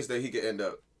logical place that he could end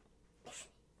up?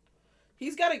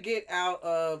 He's got to get out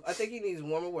of. I think he needs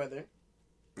warmer weather.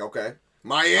 Okay,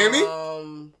 Miami.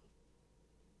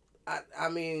 I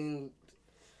mean.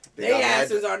 They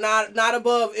asses are not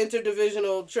above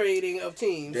interdivisional trading of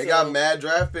teams. They got mad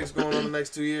draft picks going on the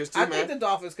next 2 years too, I man. think the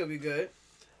Dolphins could be good.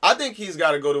 I think he's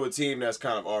got to go to a team that's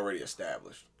kind of already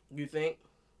established. You think?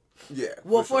 Yeah.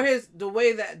 Well, for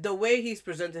the way he's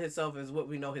presented himself is what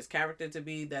we know his character to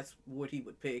be. That's what he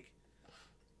would pick.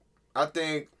 I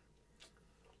think.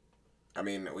 I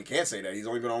mean, we can't say that he's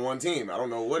only been on one team. I don't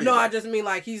know what. No, I just mean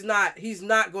he's not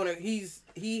gonna.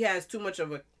 He has too much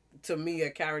of a. To me, a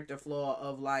character flaw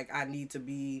of I need to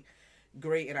be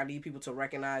great and I need people to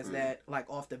recognize that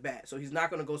off the bat. So he's not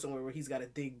going to go somewhere where he's got to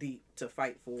dig deep to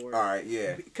fight for. All right,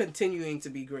 yeah. Continuing to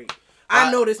be great.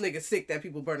 I know this nigga's sick that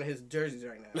people burning his jerseys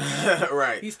right now.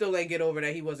 Right. He still ain't get over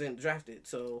that he wasn't drafted.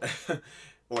 So.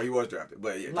 Well, he was drafted,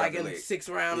 but yeah. In the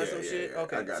 6th round or some shit. Yeah.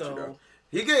 Okay, I got you. Though.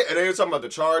 So. They were talking about the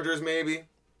Chargers maybe,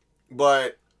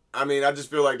 but I mean I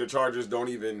just feel like the Chargers don't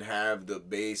even have the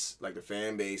base, the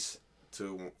fan base.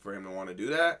 For him to want to do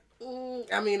that.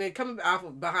 I mean, coming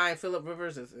out behind Phillip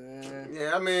Rivers is.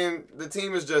 Yeah, I mean the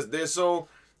team is just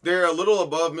they're a little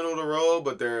above middle of the road,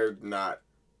 but they're not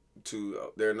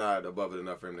above it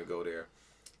enough for him to go there.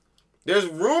 There's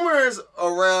rumors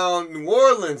around New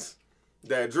Orleans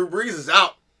that Drew Brees is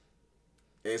out,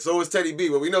 and so is Teddy B.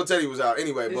 Well, we know Teddy was out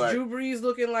anyway. But Drew Brees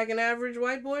looking like an average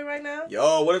white boy right now?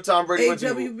 Yo, what if Tom Brady went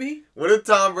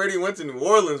to New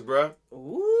Orleans, bro?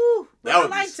 Ooh. I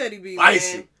like Teddy B,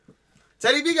 spicy. man.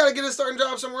 Teddy B got to get a starting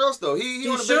job somewhere else, though. He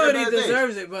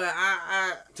deserves it, but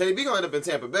Teddy B going to end up in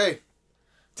Tampa Bay.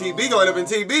 TB going to end up in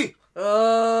TB.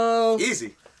 Oh.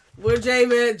 Easy. Where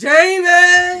Jameis?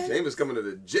 Jameis coming to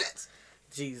the Jets.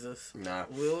 Jesus. Nah.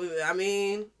 Well, I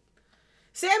mean,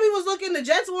 Sammy was looking, the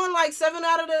Jets won 7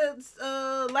 out of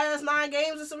the last 9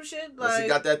 games or some shit. He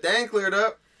got that thing cleared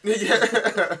up.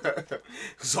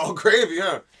 It's all gravy,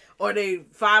 huh? Or they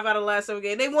 5 out of the last 7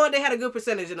 games. They had a good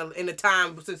percentage in the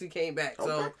time since he came back. So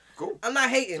okay, cool. I'm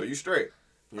not hating. So you straight.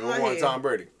 You don't want Tom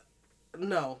Brady.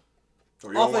 No.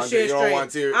 Or you don't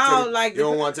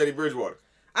want Teddy Bridgewater.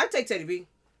 I'd take Teddy B.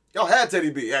 Y'all had Teddy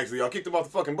B, actually. Y'all kicked him off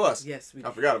the fucking bus. Yes, we did.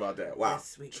 I forgot about that. Wow.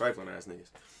 Yes, we did. Trifling ass niggas.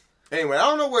 Anyway, I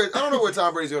don't know where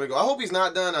Tom Brady's gonna go. I hope he's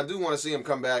not done. I do want to see him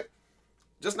come back.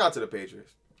 Just not to the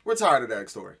Patriots. We're tired of that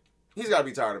story. He's gotta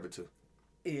be tired of it too.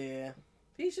 Yeah.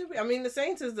 He should be. I mean, the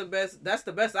Saints is the best. That's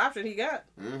the best option he got.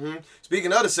 Mm-hmm.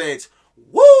 Speaking of the Saints,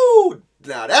 woo!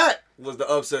 Now that was the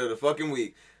upset of the fucking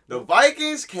week. The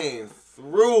Vikings came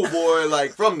through, boy.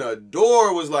 From the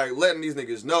door was letting these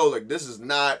niggas know, this is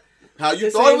not how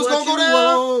you thought it was gonna go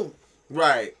down.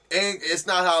 Right, and it's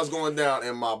not how it's going down.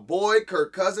 And my boy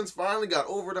Kirk Cousins finally got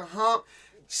over the hump.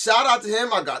 Shout out to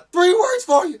him. I got 3 words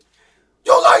for you.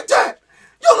 You like that?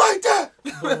 You like that?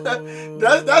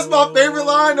 That's my favorite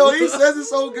line, though. He says it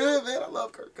so good, man. I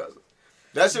love Kirk Cousins.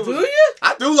 That shit was, do you?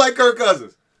 I do like Kirk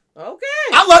Cousins. Okay.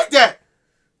 I like that.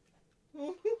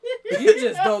 You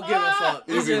just don't give a fuck.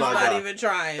 You're just not even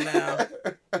trying now.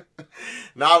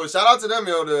 Nah, but shout out to them,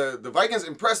 yo. The Vikings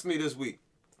impressed me this week.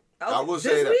 Oh, I will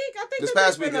say that. This week? I think this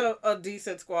past week been a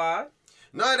decent squad.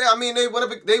 No,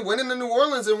 they went into New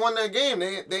Orleans and won that game.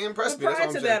 They impressed me.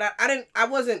 Prior to that, I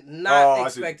wasn't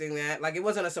expecting that. It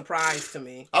wasn't a surprise to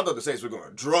me. I thought the Saints were going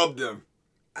to drub them.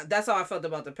 That's how I felt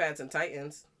about the Pats and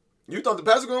Titans. You thought the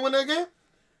Pats were going to win that game?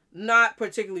 Not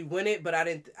particularly win it, but I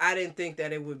didn't think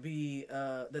that it would be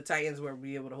the Titans would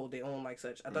be able to hold their own like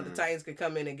such. I thought the Titans could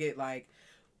come in and get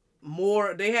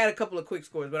more. They had a couple of quick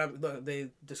scores, but they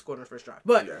just scored on the first drive.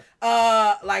 But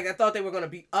I thought they were gonna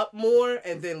be up more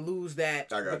and then lose that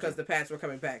because the Pats were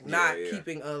coming back,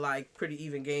 keeping a pretty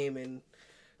even game and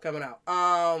coming out.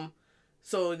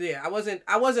 So yeah, I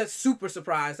wasn't super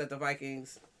surprised that the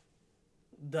Vikings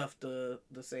duffed the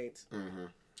Saints. Mm-hmm.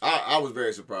 I was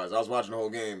very surprised. I was watching the whole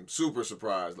game, super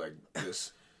surprised,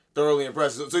 just thoroughly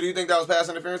impressed. So do you think that was pass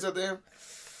interference at the end?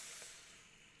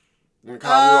 when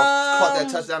Kyle Rudolph caught that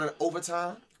touchdown in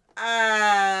overtime?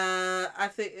 I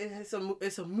think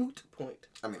it's a moot point.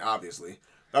 I mean, obviously.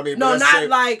 I mean, no, not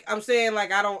like I'm saying.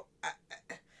 Like I don't.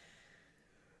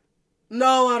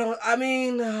 No, I don't. I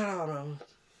mean, I don't know.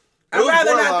 I'd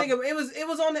rather not think of it. It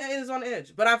was on the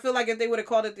edge, but I feel like if they would have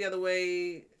called it the other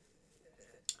way,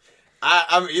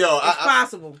 it's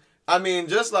possible. I mean,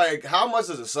 just like how much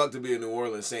does it suck to be a New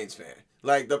Orleans Saints fan?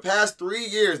 Like the past 3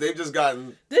 years, they've just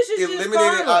gotten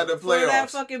eliminated out of the playoffs. For that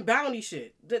fucking bounty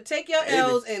shit. Take your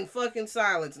L's and fucking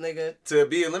silence, nigga. To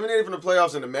be eliminated from the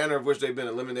playoffs in the manner of which they've been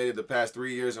eliminated the past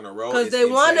 3 years in a row. Because they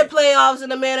won the playoffs in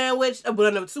the manner in which,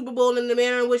 won the Super Bowl in the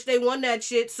manner in which they won that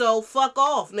shit. So fuck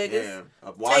off, niggas.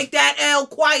 Yeah. Take that L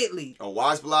quietly. A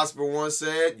wise philosopher once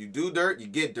said, "You do dirt, you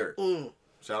get dirt."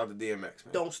 Shout out to DMX,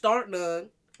 man. Don't start none.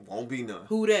 Won't be none.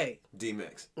 Who they?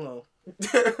 DMX. Oh.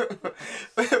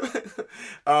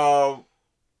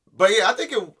 But yeah, I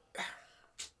think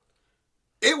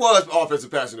it was offensive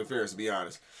pass interference, to be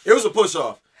honest. It was a push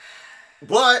off,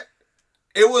 but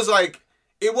it was like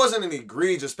it wasn't an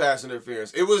egregious pass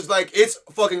interference. It was like it's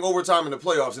fucking overtime in the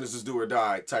playoffs and it's just do or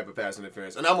die type of pass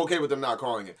interference, and I'm okay with them not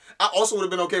calling it. I also would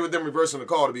have been okay with them reversing the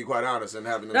call, to be quite honest, and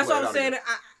having them. That's what I'm saying.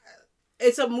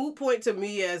 It's a moot point to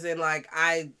me, as in like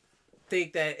I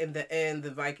think that in the end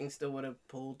the Vikings still would have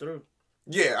pulled through.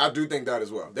 Yeah, I do think that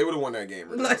as well. They would have won that game.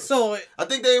 I saw it. I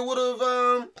think they would have,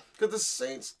 because the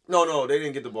Saints... No, they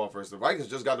didn't get the ball first. The Vikings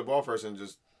just got the ball first and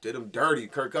just did them dirty.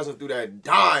 Kirk Cousins threw that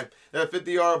dime, that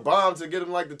 50-yard bomb to get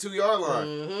them like the 2-yard line.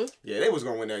 Mm-hmm. Yeah, they was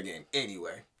going to win that game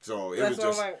anyway. So it was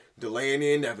just delaying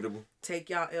the inevitable. Take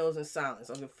y'all L's in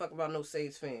silence. I don't give a fuck about no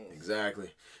Saints fans.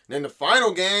 Exactly. And then the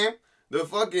final game, the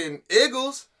fucking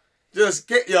Eagles... Just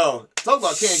get, talk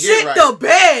about can't get right. Shit the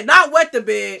bed, not wet the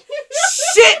bed.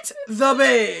 Shit the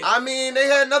bed. I mean, they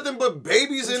had nothing but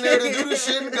babies in there to do the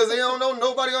shit because they don't know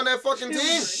nobody on that fucking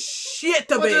team. Shit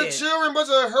the bed. Bunch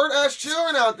of hurt ass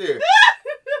children out there.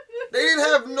 They didn't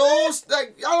have I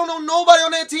don't know nobody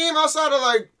on that team outside of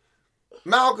like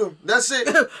Malcolm. That's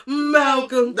it.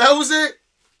 Malcolm. That was it.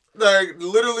 Like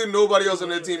literally nobody else on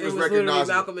that team was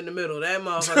recognizable. Malcolm in the middle. That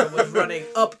motherfucker was running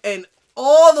up and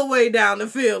all the way down the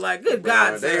field, like good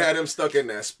God. They had him stuck in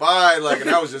that spot, like, and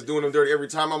I was just doing him dirty every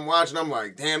time I'm watching. I'm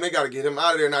like, damn, they got to get him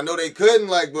out of there, and I know they couldn't,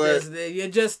 like, but you're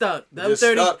just stuck. Them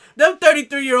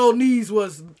 33-year-old knees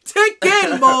was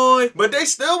ticking, boy. But they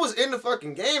still was in the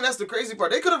fucking game. That's the crazy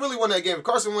part. They could have really won that game. If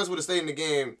Carson Wentz would have stayed in the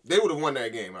game, they would have won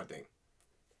that game. I think.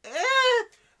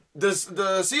 The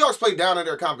Seahawks played down in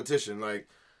their competition, like.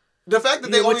 The fact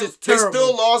that they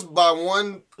still lost by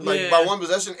one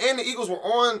possession, and the Eagles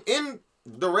were in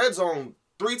the red zone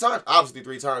 3 times, obviously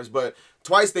 3 times, but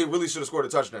twice they really should have scored a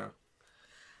touchdown,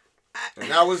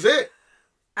 and that was it.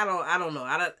 I don't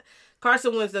know.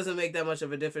 Carson Wentz doesn't make that much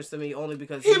of a difference to me, only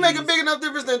because he make a big enough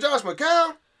difference than Josh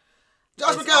McCown.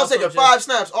 Josh McCown's taking 5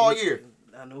 snaps all year.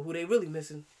 I know who they really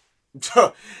missing.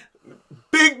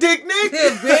 Big Dick Nick.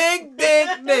 Big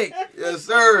Dick Nick. Yes,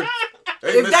 sir.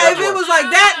 If it was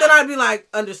like that, then I'd be like,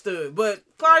 understood. But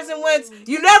Carson Wentz,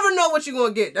 you never know what you're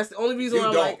going to get. That's the only reason why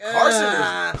I'm like,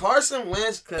 Carson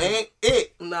Wentz ain't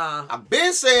it. Nah. I've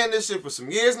been saying this shit for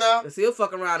some years now. Because he'll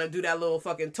fuck around and do that little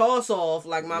fucking toss-off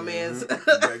like my man's.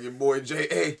 Like your boy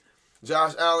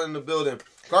Josh Allen in the building.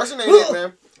 Carson ain't it,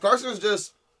 man. Carson's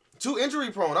just too injury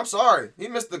prone. I'm sorry. He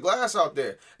missed the glass out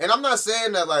there. And I'm not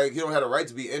saying that like he don't have a right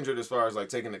to be injured as far as like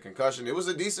taking a concussion. It was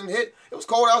a decent hit. It was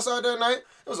cold outside that night.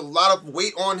 There was a lot of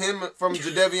weight on him from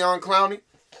Jadeveon Clowney.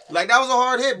 Like that was a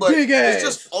hard hit, but it's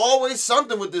just always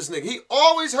something with this nigga. He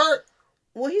always hurt.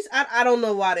 Well, I don't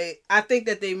know why I think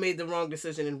that they made the wrong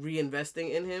decision in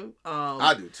reinvesting in him.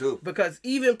 I do too. Because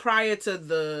even prior to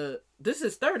this is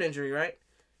his 3rd injury, right?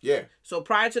 Yeah. So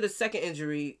prior to the 2nd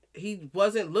injury, he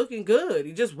wasn't looking good.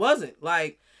 He just wasn't.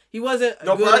 Like, he wasn't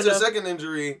No, prior to the 2nd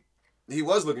injury, he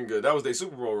was looking good. That was their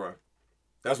Super Bowl run.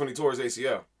 That's when he tore his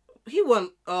ACL. He won.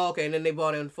 Oh, okay. And then they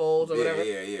bought in Foles or whatever.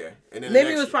 Yeah. And then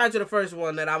maybe it was prior to the first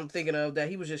one that I'm thinking of that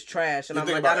he was just trash. And I'm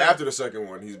thinking about after the 2nd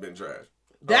one, he's been trash.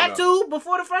 That too?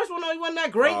 Before the first one, he wasn't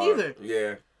that great either.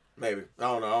 Yeah, maybe. I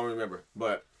don't know. I don't remember.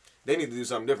 But they need to do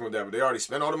something different with that. But they already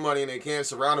spent all the money and they can't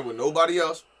surround him with nobody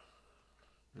else.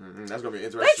 That's going to be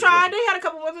interesting. They tried. They had a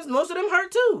couple weapons. Most of them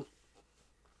hurt too.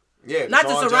 Yeah. Not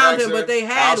to surround him, but they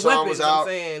had Alshon weapons. I'm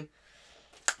saying.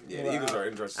 Yeah, the Eagles are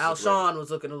interesting. Alshon was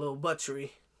looking a little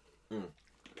butchery.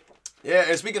 Yeah,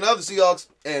 and speaking of the Seahawks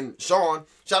and Sean,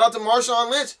 shout out to Marshawn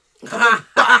Lynch. Coming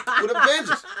back with a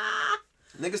vengeance.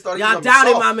 Niggas thought he was going to be soft. Y'all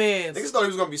doubted my man. Niggas thought he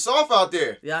was going to be soft out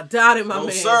there. Y'all doubted my man.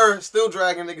 No, sir. Still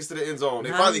dragging niggas to the end zone.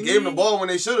 They finally gave him the ball when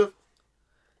they should have.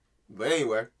 But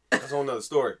anyway, that's a whole nother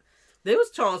story. They was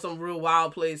throwing some real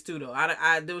wild plays too, though.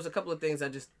 There was a couple of things I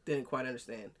just didn't quite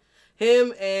understand.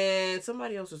 Him and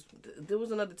somebody else there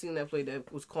was another team that played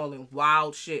that was calling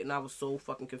wild shit, and I was so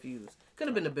fucking confused. Could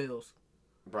have been the Bills.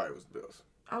 Probably was the Bills.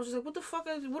 I was just like, what the fuck?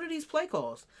 What are these play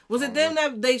calls? Was it them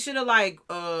that they should have like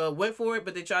went for it,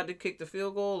 but they tried to kick the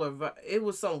field goal, or it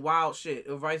was some wild shit,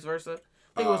 or vice versa?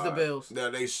 I think it was the Bills. No,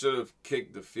 they should have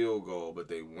kicked the field goal, but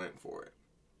they went for it.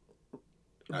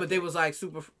 But they was like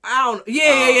super. I don't.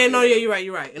 Yeah. No, you're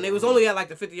right. And they was only at like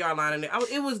the 50-yard line, and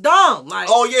it was dumb. Like,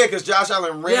 oh yeah, because Josh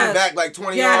Allen ran back like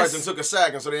 20 yards and Yes. took a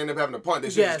sack, and so they ended up having to punt. They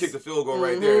should have just kicked the field goal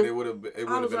right there. And it would have been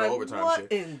I was an like, overtime what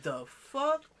shit. in the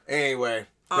fuck? Anyway,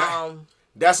 Um,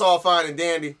 that's all fine and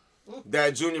dandy.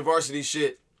 That junior varsity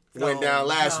shit went down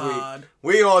last God. week.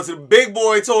 We on to the big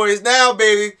boy toys now,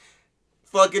 baby.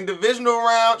 Fucking divisional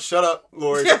round. Shut up,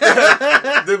 Lord.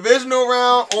 Divisional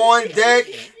round on deck.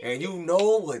 And you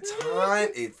know what time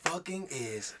it fucking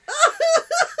is.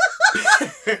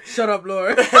 Shut up,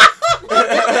 Lord.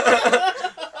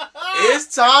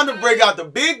 It's time to break out the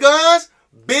big guns,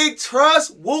 big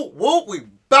trust. Whoop, whoop. We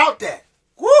bout that.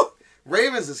 Woo.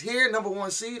 Ravens is here, number 1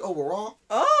 seed overall.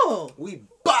 Oh, We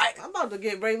bite. I'm about to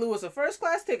get Ray Lewis a first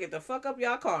class ticket to fuck up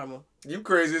y'all karma. You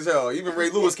crazy as hell. Even Ray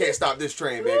Lewis can't stop this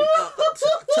train, baby.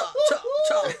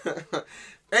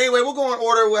 Anyway, we'll go in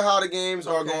order with how the games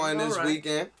are going this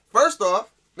weekend. First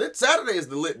off, Saturday is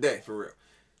the lit day for real.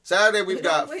 Saturday we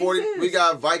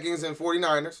got Vikings and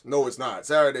 49ers. No, it's not.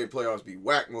 Saturday playoffs be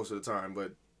whack most of the time,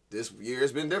 but this year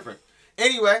has been different.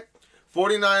 Anyway,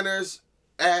 Vikings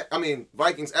at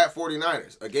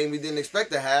 49ers, a game we didn't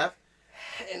expect to have.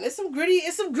 And it's some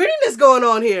grittiness going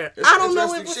on here. It's I don't know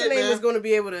if interesting what's shit, the name man. is going to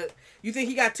be able to. You think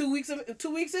he got 2 weeks in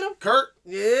him? Kurt,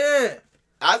 Yeah.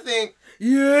 I think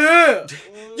Yeah.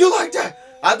 you like that.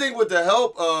 I think with the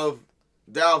help of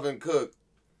Dalvin Cook,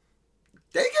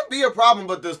 they can be a problem,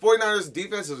 but the 49ers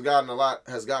defense has gotten a lot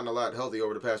healthy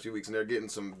over the past few weeks, and they're getting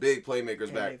some big playmakers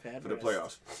And back they've had for the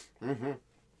rest. playoffs.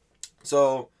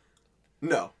 So,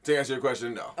 no. To answer your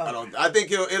question, no. I don't. I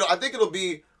think it'll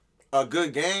be a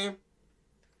good game.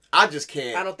 I just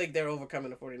can't. I don't think they're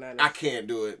overcoming the 49ers. I can't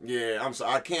do it. Yeah, I'm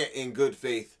sorry. I can't in good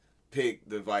faith pick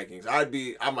the Vikings. I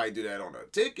might do that on a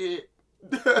ticket.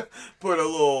 Put a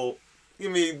little. Give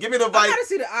me the I Vikings. gotta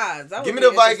see the odds. That would Give me be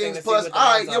the interesting Vikings to see plus. what the All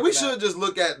right, odds yeah, are we for should that. just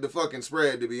look at the fucking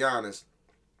spread, to be honest.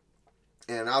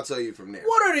 And I'll tell you from there.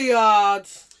 What are the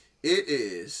odds? It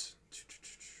is.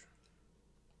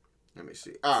 Let me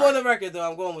see. All For right. the record, though,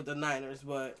 I'm going with the Niners,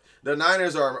 but The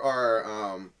Niners are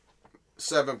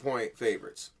 7-point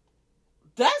favorites.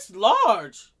 that's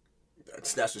large.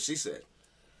 That's what she said.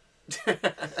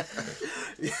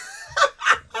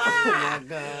 Oh my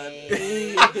god.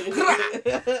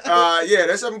 Yeah,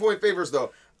 they're 7-point favorites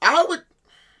though. I would.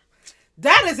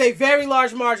 That is a very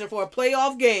large margin for a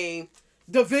playoff game,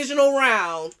 divisional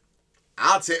round,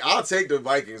 I'll take the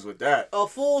Vikings with that. a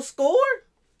full score.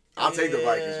 I'll take the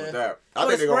Vikings with that. I For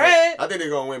think the they're spread? I think they're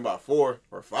gonna win by 4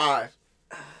 or 5.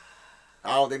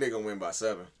 I don't think they're gonna win by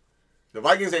 7. The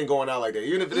Vikings ain't going out like that.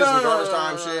 Even if it is some garbage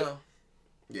time shit.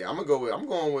 Yeah, I'm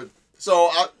going with. So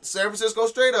San Francisco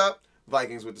straight up,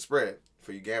 Vikings with the spread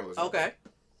for you gamblers. Okay.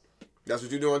 That's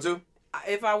what you're doing too.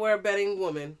 If I were a betting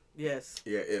woman, yes.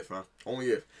 Yeah, if huh? Only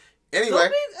if. Don't Anyway,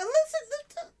 be- listen,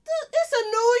 it's a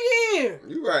new year.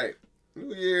 you right.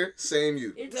 New year, same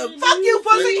you. It's Fuck a you, new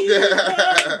pussy. season.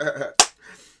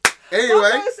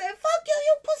 Anyway, I said, fuck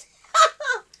you pussy.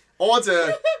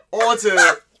 on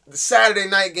to the Saturday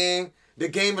night game, the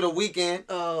game of the weekend.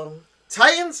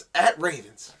 Titans at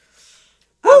Ravens.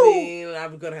 I mean,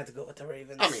 I'm gonna have to go with the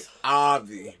Ravens. I mean,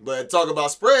 obvi. But talk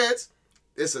about spreads.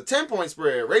 It's a 10-point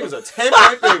spread. Ravens are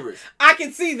 10-point favorites. I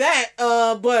can see that.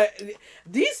 But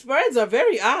these spreads are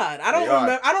very odd. I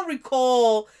don't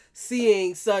recall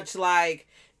seeing such like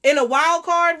in a wild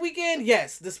card weekend.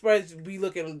 Yes, the spreads be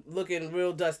looking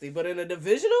real dusty. But in a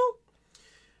divisional,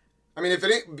 I mean, if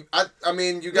it ain't, I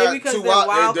mean, you Maybe got because two they're wild.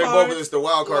 wild They're cards? both of this the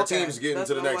wild card Okay. teams getting That's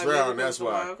to the why next maybe round. because That's the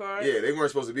why. wild cards? Yeah, they weren't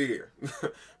supposed to be here.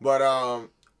 But I'm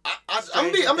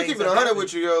Stranger gonna keep things it have 100 happened.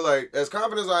 with you, yo. Like as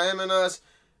confident as I am in us,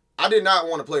 I did not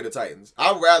want to play the Titans.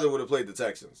 I rather would have played the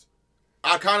Texans.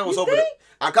 I kind of was hoping.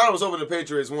 The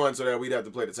Patriots won so that we'd have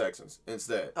to play the Texans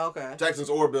instead. okay. Texans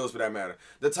or Bills for that matter.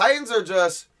 The Titans are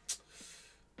just.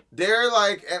 They're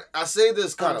like, and I say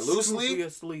this kind of loosely.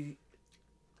 Unscrupulously-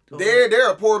 They're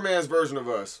a poor man's version of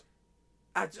us.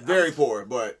 Very I, poor,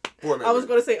 but poor man. I was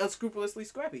gonna say unscrupulously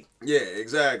scrappy. Yeah,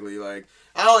 exactly. Like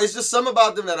I don't. It's just something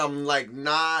about them that I'm like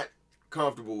not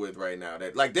comfortable with right now.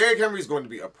 That like Derrick Henry is going to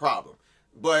be a problem,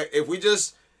 but if we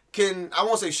just I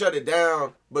won't say shut it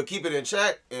down, but keep it in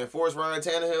check and force Ryan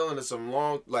Tannehill into some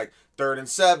long, like 3rd and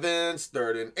 7s,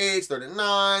 3rd and 8s, 3rd and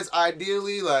 9s,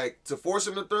 ideally, like to force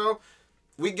him to throw.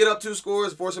 We get up 2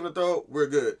 scores, force him to throw, we're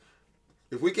good.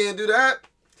 If we can't do that,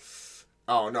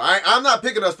 oh no, I'm not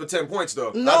picking us for 10 points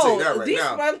though. No, I'll tell you that right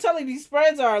now. I'm telling you, these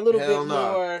spreads are a little Hell bit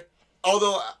no. more.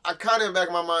 Although I kind of in the back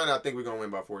of my mind, I think we're gonna win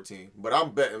by 14, but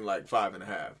I'm betting like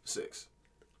 5.5, 6.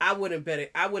 I wouldn't bet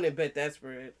it. I wouldn't bet that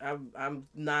spread. I'm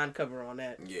non-cover on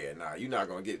that. Yeah, nah, you're not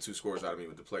gonna get 2 scores out of me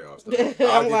with the playoffs. Though.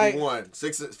 I'll give like, you 1,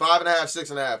 5.5,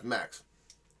 6.5 max.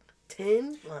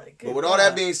 10. But with all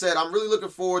that being said, I'm really looking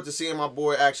forward to seeing my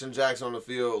boy Action Jackson on the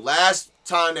field. Last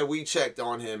time that we checked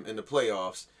on him in the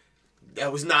playoffs,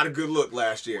 that was not a good look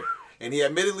last year. And he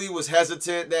admittedly was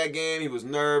hesitant that game. He was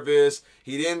nervous.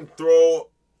 He didn't throw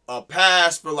a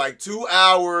pass for like 2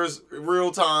 hours real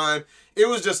time. It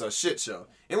was just a shit show.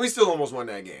 And we still almost won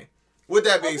that game. With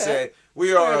that being said,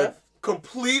 we are a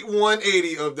complete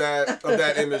 180 of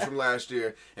that image from last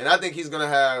year. And I think he's going to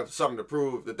have something to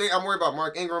prove. The thing, I'm worried about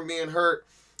Mark Ingram being hurt.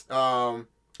 I'm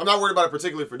not worried about it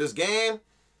particularly for this game.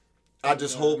 I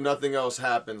just hope nothing else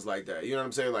happens like that. You know what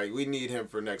I'm saying? Like, we need him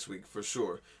for next week, for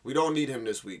sure. We don't need him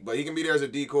this week. But he can be there as a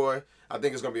decoy. I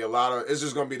think it's going to be it's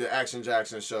just going to be the Action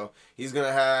Jackson show. He's going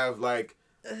to have, I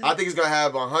think he's going to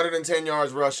have 110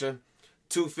 yards rushing,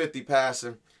 250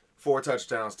 passing, 4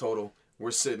 touchdowns total. We're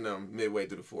sitting them midway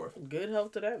through the 4th. Good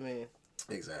health to that man.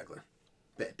 Exactly.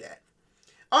 Bet that.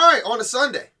 All right, on a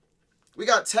Sunday, we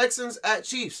got Texans at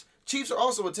Chiefs. Chiefs are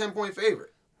also a 10-point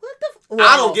favorite. What the?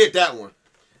 I don't get that one.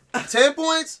 10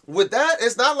 points with that,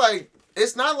 it's not like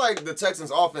the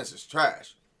Texans' offense is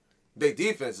trash. Their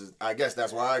defense is. I guess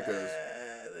that's why. Cause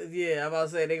yeah, I'm about to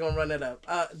say they're gonna run it up.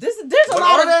 There's a but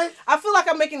lot are of. they? I feel like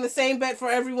I'm making the same bet for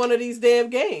every one of these damn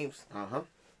games.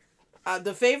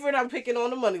 The favorite I'm picking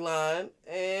on the money line,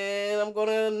 and I'm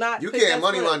gonna not. You pick can't that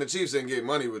money spread. line the Chiefs and get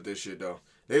money with this shit though.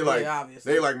 They like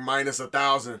obviously. they like minus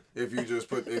 1,000 if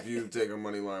you take a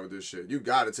money line with this shit. You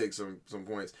got to take some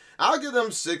points. I'll give them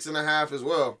 6.5 as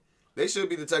well. They should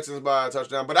be the Texans by a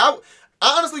touchdown, but I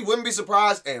honestly wouldn't be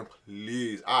surprised. And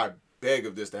please, I beg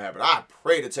of this to happen. I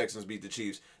pray the Texans beat the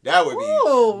Chiefs. That would be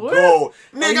gold.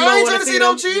 Nigga, I ain't trying to see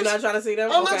them Chiefs. You're not trying to see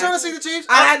them? I'm not trying to see the Chiefs.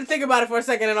 I had to think about it for a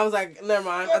second, and I was like, never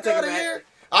mind. I'll take it back. Here.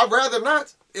 I'd rather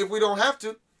not if we don't have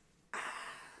to.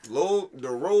 The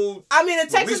road. I mean,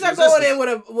 the Texans are going in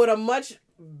with a much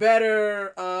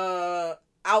better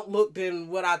outlook than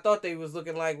what I thought they was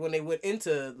looking like when they went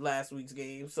into last week's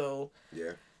game. So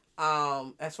yeah.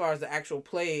 As far as the actual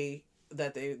play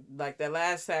that they like, that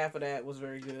last half of that was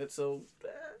very good. So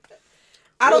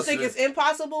I don't think it's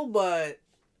impossible, but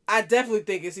I definitely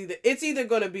think it's either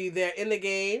going to be they're in the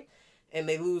game and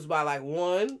they lose by like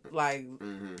 1,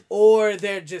 or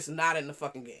they're just not in the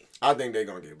fucking game. I think they're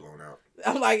gonna get blown out.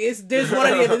 I'm like, there's one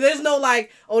or the other. There's no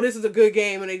like, oh, this is a good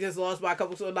game and they just lost by a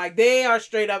couple. So like, they are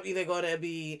straight up either gonna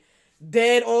be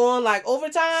dead on like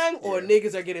overtime or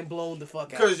niggas are getting blown the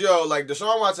fuck out. Because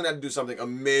Deshaun Watson had to do something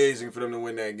amazing for them to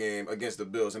win that game against the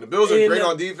Bills. And the Bills are great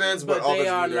on defense, but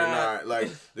offensively they're not.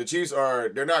 Like, the Chiefs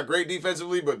they're not great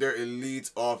defensively, but they're elite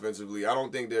offensively. I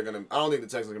don't think the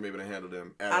Texans are gonna be able to handle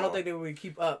them at all. I don't think they will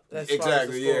keep up.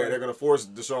 Exactly, yeah. They're gonna force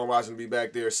Deshaun Watson to be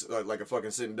back there like a fucking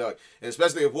sitting duck. And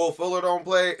especially if Will Fuller don't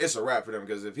play, it's a wrap for them.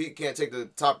 Because if he can't take the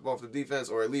top off the defense,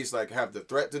 or at least like have the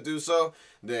threat to do so,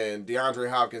 then DeAndre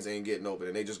Hopkins ain't getting open.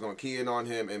 And they just gonna key in on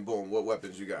him, and boom, what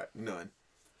weapons you got? None.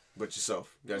 But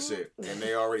yourself. That's it. And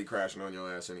they already crashing on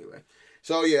your ass anyway.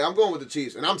 So yeah, I'm going with the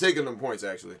Chiefs, and I'm taking them points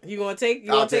actually. You gonna take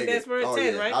that for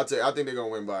 10, right? I think they're gonna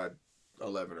win by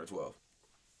 11 or 12.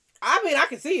 I mean, I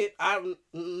can see it. I'm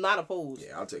not opposed.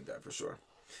 Yeah, I'll take that for sure.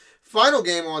 Final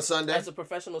game on Sunday. As a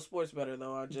professional sports bettor,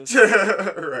 though, I just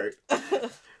right.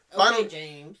 Okay,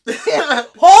 James.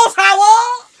 Horse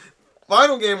Howell.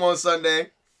 Final game on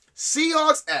Sunday.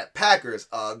 Seahawks at Packers.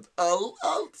 A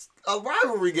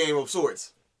rivalry game of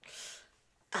sorts.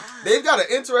 They've got an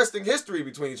interesting history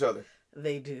between each other.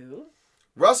 They do.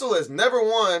 Russell has never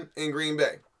won in Green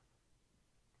Bay.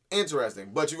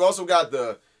 Interesting. But you've also got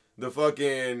the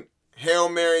fucking Hail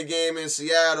Mary game in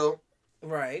Seattle.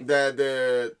 Right. That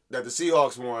the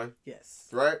Seahawks won. Yes.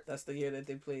 Right? That's the year that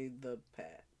they played the Pats.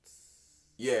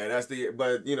 Yeah, that's the year.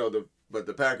 But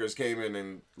the Packers came in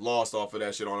and lost off of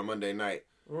that shit on a Monday night.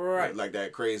 Right. Like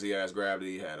that crazy ass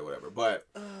gravity he had or whatever. But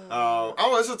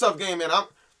it's a tough game, man.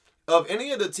 Of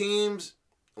any of the teams,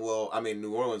 well, I mean,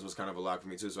 New Orleans was kind of a lock for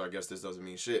me too, so I guess this doesn't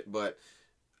mean shit. But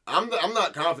I'm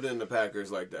not confident in the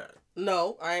Packers like that.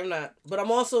 No, I am not. But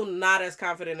I'm also not as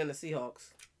confident in the Seahawks.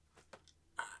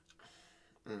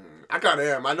 I kind of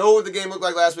am. I know what the game looked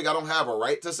like last week. I don't have a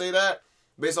right to say that.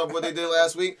 based off what they did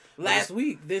last week.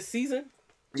 This season.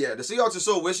 Yeah, the Seahawks are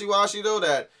so wishy-washy, though,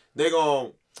 that they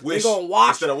going to wish gonna wash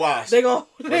instead of wash. They gonna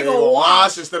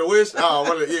wash instead of wish.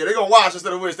 Oh, yeah, they gonna wash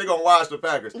instead of wish. They gonna wash the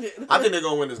Packers. I think they're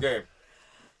gonna win this game.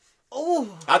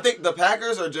 Oh, I think the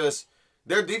Packers are just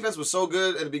their defense was so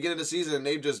good at the beginning of the season, and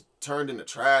they've just turned into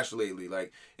trash lately.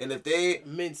 Like, and if they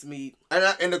mincemeat.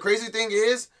 And the crazy thing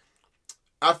is,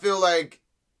 I feel like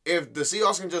if the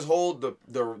Seahawks can just hold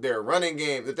their running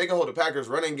game, if they can hold the Packers'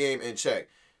 running game in check,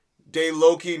 they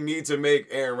low-key need to make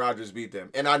Aaron Rodgers beat them.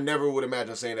 And I never would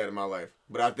imagine saying that in my life.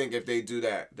 But I think if they do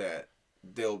that they're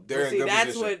in good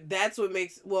position. That's what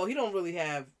makes. Well, he don't really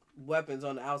have weapons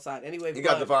on the outside anyway. He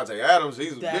got Devontae Adams.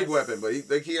 He's a big weapon, but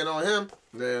they keying on him.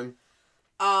 Then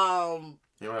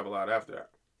you don't have a lot after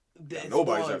that.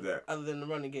 Nobody's after that other than the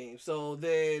running game. So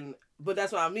then, but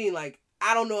that's what I mean. Like,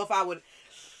 I don't know if I would.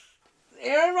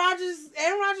 Aaron Rodgers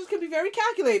can be very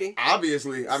calculating.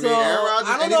 Obviously, I mean, So, Aaron Rodgers,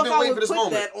 I don't and know he's if been I waiting would for this put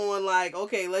moment. that on like,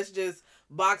 okay, let's just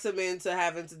box him into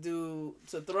having to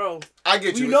throw. I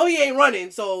get you. You know he ain't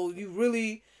running, so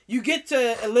you get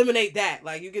to eliminate that.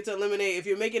 Like, you get to eliminate if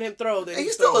you're making him throw. Then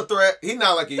He's still a threat. He's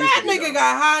not like he used That to be. nigga though.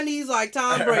 got high knees like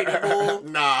Tom Brady, bull.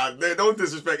 Nah, don't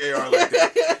disrespect AR like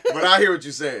that. But I hear what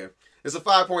you're saying. It's a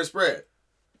 5-point spread.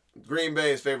 Green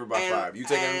Bay is favored by 5. You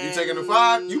taking the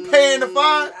 5? You paying the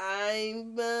 5?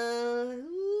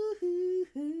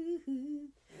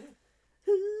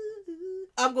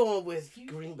 I'm going with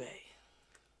Green Bay.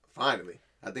 Finally,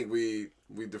 I think we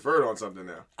deferred on something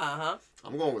now.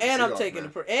 I'm going with. And the I'm Seahawks, taking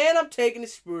man. I'm taking the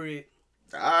spread.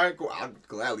 All right, cool. I'll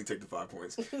gladly take the 5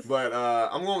 points. But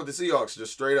I'm going with the Seahawks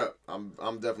just straight up. I'm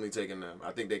definitely taking them.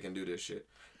 I think they can do this shit.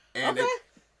 And Okay.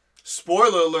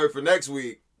 spoiler alert for next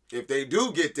week, if they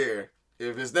do get there,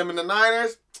 if it's them and the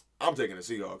Niners, I'm taking the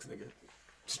Seahawks, nigga.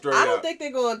 Straight I up. don't think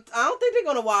they're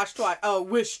gonna wash twice. Oh,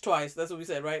 wish twice. That's what we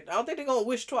said, right? I don't think they're gonna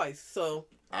wish twice. So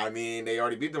I mean, they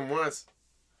already beat them once.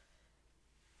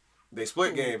 They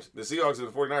split games. The Seahawks and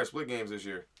the 49ers split games this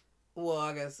year. well,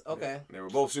 I guess okay. They were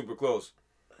both super close.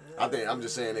 I'm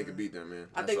just saying they could beat them, man.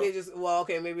 I think they just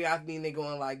maybe I mean they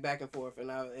going like back and forth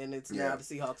and it's now the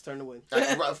Seahawks' turn to win.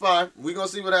 Fine. We're going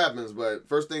to see what happens. But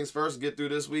first things first, get through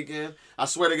this weekend. I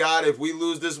swear to God, if we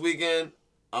lose this weekend,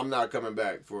 I'm not coming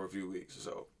back for a few weeks.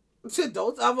 So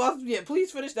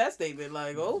Please finish that statement.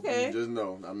 Like, okay, just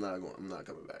know I'm not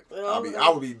coming back. Okay. I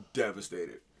would be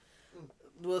devastated.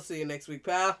 We'll see you next week,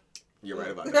 pal. You're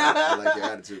right about that. I like your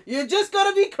attitude. You're just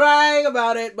gonna be crying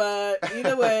about it, but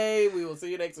either way, we will see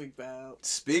you next week, pal.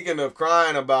 Speaking of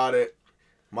crying about it,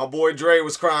 my boy Dre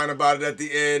was crying about it at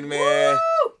the end, man.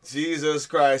 Woo! Jesus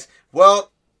Christ.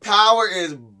 Well, power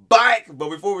is back. But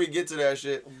before we get to that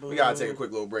shit, we gotta take a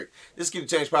quick little break. This is Keep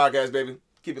the Change podcast, baby.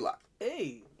 Keep it locked.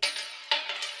 Hey.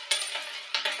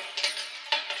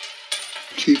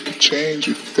 Keep the change,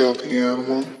 you filthy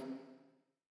animal.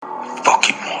 Fuck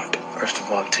you want. First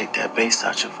of all, take that bass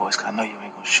out your voice, cause I know you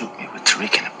ain't gonna shoot me with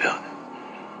Tariq in the building.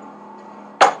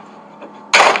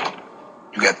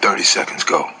 You got 30 seconds,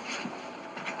 go.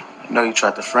 I know you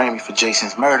tried to frame me for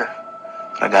Jason's murder,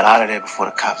 but I got out of there before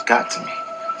the cops got to me.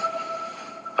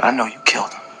 But I know you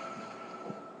killed him.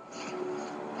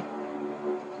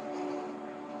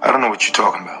 I don't know what you're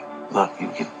talking about. Look, you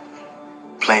can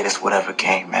play this whatever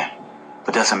game, man.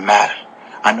 But doesn't matter.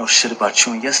 I know shit about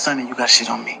you and your son, and you got shit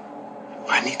on me.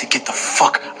 I need to get the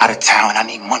fuck out of town. I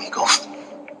need money, Ghost.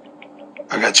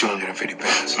 I got 250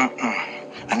 bands.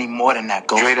 I need more than that,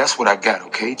 Ghost. Dre, that's what I got,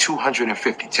 okay?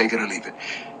 250, take it or leave it.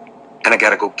 And I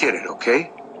gotta go get it,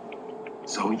 okay?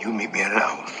 So you meet me in an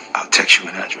hour. I'll text you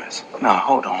an address. No,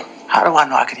 hold on. How do I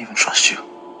know I could even trust you?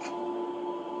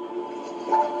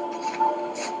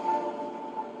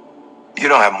 You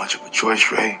don't have much of a choice,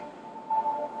 Dre.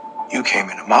 You came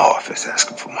into my office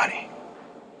asking for money.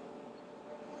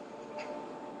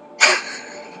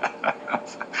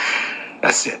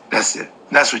 That's it.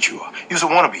 That's what you are. You was a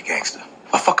wannabe gangster.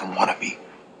 A fucking wannabe.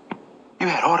 You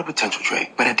had all the potential, Dre.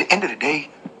 But at the end of the day,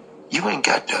 you ain't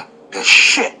got the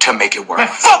shit to make it work. Man,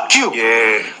 fuck you!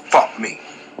 Yeah, fuck me.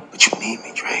 But you need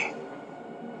me, Dre.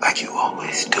 Like you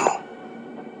always do.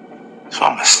 So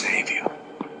I'ma save you.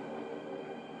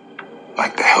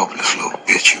 Like the helpless little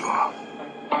bitch you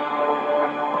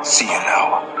are. See you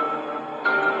now.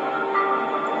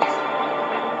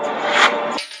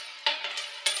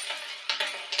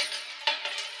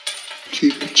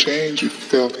 Keep the change, you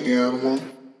filthy animal.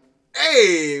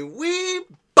 Hey, we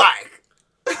back.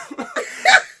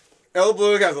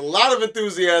 Elboog has a lot of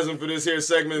enthusiasm for this here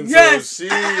segment, Yes. so she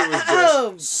was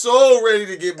just so ready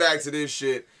to get back to this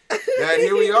shit that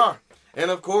here we are.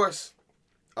 And of course,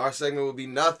 our segment would be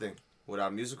nothing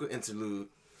without musical interlude.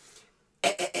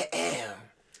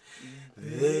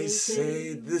 They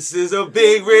say this is a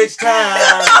big rich town.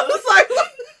 I was like,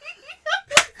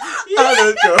 I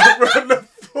just come from the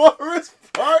Forest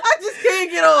Park. I just can't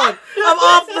get on. I'm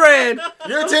off brand.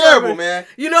 You're I'm terrible, sorry. man.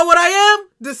 You know what I am?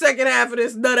 The second half of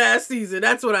this nut ass season.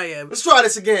 That's what I am. Let's try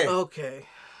this again. Okay.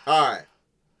 All right.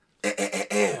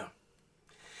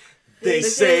 They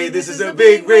say this is a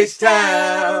big rich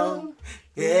town.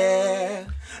 Yeah.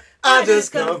 I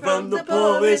just come from the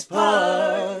poorest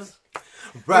parts.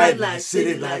 Bright lights,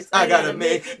 city lights, I gotta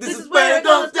make. This is where it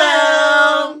goes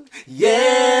down.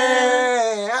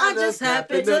 Yeah. I just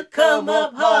happen to come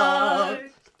up hard.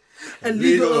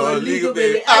 Illegal or illegal,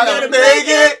 baby, I gotta make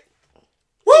it.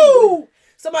 Woo!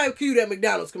 Somebody cue that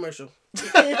McDonald's commercial.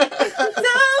 So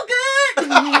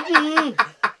good.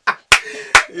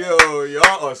 Yo,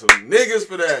 y'all are some niggas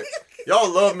for that. Y'all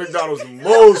love McDonald's the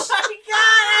most. Oh my God,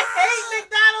 I hate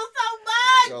McDonald's so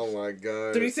much. Oh my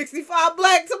God. 365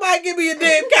 Black. Somebody give me a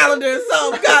damn calendar or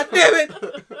something. God damn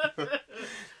it.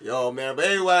 Yo, man. But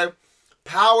anyway,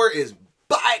 Power is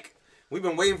back. We've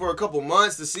been waiting for a couple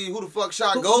months to see who the fuck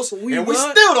shot Ghost, and we what?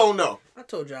 still don't know. I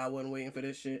told y'all I wasn't waiting for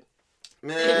this shit.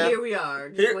 Man. And here we are,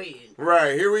 just waiting.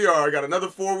 Right, here we are. Got another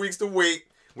 4 weeks to wait.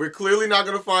 We're clearly not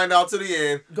going to find out to the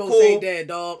end. Ghost ain't dead,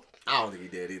 dog. I don't think he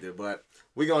did either, but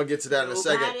we're going to get to that in a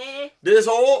second. Nobody. This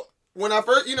whole, when I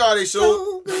first, you know how they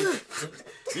showed,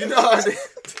 you know how they,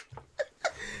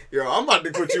 yo, I'm about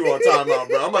to put you on timeout,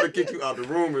 bro. I'm about to kick you out the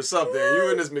room or something.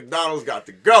 You and this McDonald's got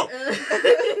to go.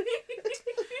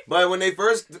 But when they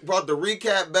first brought the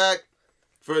recap back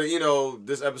for, you know,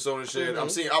 this episode and shit, I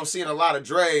was seeing a lot of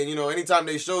Dre, and, you know, anytime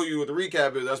they show you what the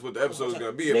recap is, that's what the episode is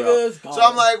going to be about. Niggas So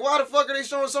I'm like, why the fuck are they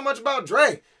showing so much about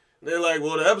Dre? They're like,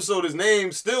 well, the episode is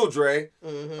named Still Dre.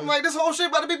 I'm like, this whole shit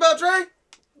about to be about Dre?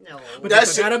 No. But That they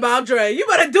forgot shit- about Dre. You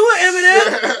better do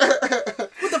it, Eminem.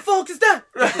 What the fuck is that?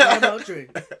 They forgot about Dre.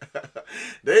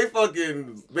 They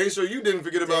fucking made sure you didn't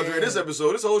forget about Dre this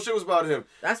episode. This whole shit was about him.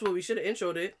 That's what we should have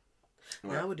introed it.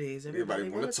 Right. Nowadays, Everybody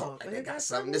everybody want to talk. Like They got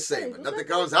something to say, but nothing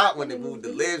comes out when they move the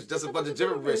lips. Just a bunch of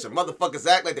gibberish. And motherfuckers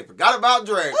act like they forgot about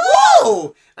Dre.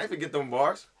 Whoa! I ain't forget them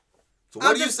bars. So what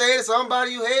I'm do you just- say to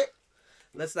somebody you hate?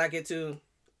 Let's not get in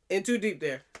too deep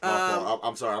there. My fault.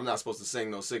 I'm sorry. I'm not supposed to sing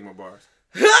no Sigma bars.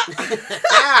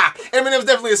 Eminem's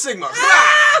definitely a Sigma.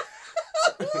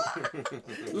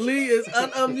 Lee is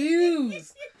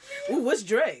unamused. Ooh, what's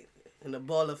Dre? In a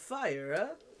ball of fire, huh?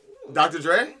 Dr.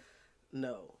 Dre?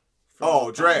 No.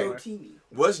 Oh, Dre. Rotini.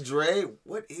 What's Dre?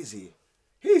 What is he?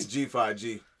 He's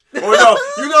G5G. Oh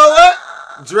no, you know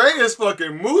what? Dre is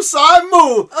fucking Moosai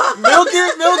Moo. Milk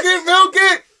it, milk it, milk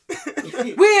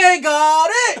it. We ain't got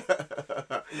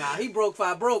it. Nah, he broke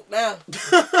now.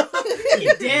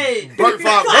 He did. Burt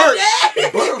Five Burt.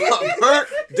 Burt Five Burt.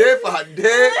 Dead Five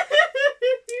Dead.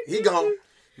 He gone.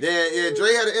 Yeah,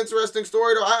 Dre had an interesting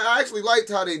story though. I actually liked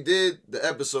how they did the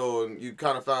episode, and you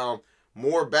kind of found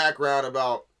more background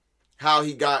about how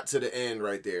he got to the end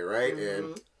right there, right?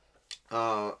 And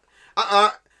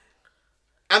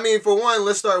I mean, for one,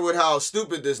 let's start with how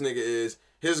stupid this nigga is.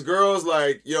 His girl's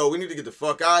like, yo, we need to get the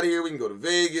fuck out of here. We can go to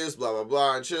Vegas, blah, blah,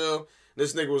 blah, and chill.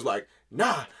 This nigga was like,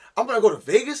 nah, I'm gonna go to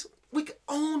Vegas. We can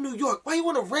own New York. Why you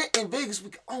want to rent in Vegas? We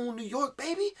can own New York,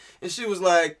 baby. And she was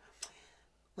like,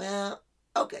 well,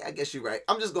 okay, I guess you're right.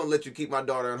 I'm just gonna let you keep my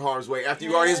daughter in harm's way after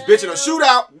you already his bitch in a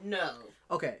shootout. No.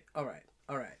 Okay, all right.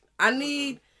 I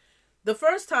need... The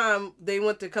first time they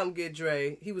went to come get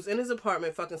Dre, he was in his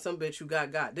apartment fucking some bitch who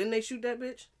got. Didn't they shoot that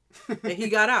bitch? And he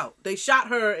got out. They shot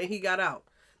her and he got out.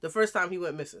 The first time he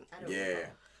went missing. Yeah.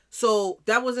 So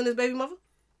that wasn't his baby mother?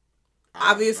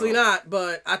 Obviously not,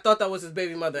 but I thought that was his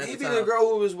baby mother at Maybe the time. the girl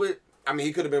who was with, I mean,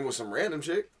 he could have been with some random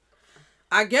chick.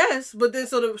 I guess, but then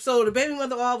so the baby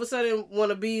mother all of a sudden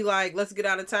want to be like, let's get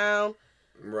out of town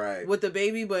Right. with the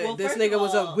baby, but Well, this first nigga of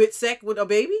was a all- witsec with a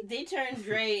baby? They turned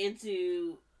Dre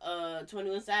into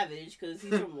 21 Savage because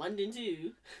he's from London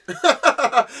too.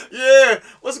 Yeah.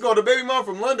 What's it called? The baby mom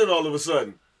from London all of a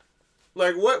sudden.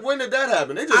 Like, what? When did that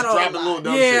happen? They just I don't dropped a know. little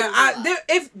dumb Yeah, shit.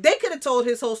 if they could have told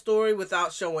his whole story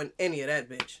without showing any of that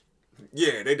bitch.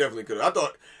 Yeah, they definitely could have.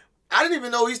 I didn't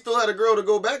even know he still had a girl to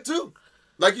go back to.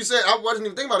 Like you said, I wasn't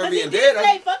even thinking about her Because he being did dead.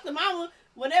 say fuck the mama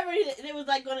whenever they was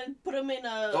like gonna put him in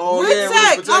a. Oh, yeah, with his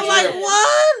Witsec! I'm protection, like, yeah.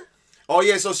 what? Oh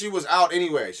yeah, so she was out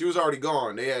anyway. She was already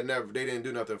gone. They didn't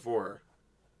do nothing for her.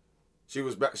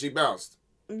 She bounced.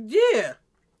 Yeah.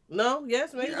 No,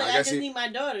 yes, maybe. He was Yeah, like, I I guess just he- need my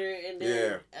daughter, and then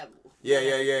Yeah, well,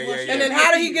 yeah. And then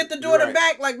how did he get the You're daughter right.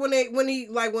 back? Like when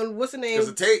what's the name? Because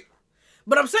the tape.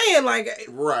 But I'm saying, like,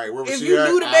 Right. Where was if she you at?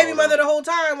 knew the I baby don't mother know. the whole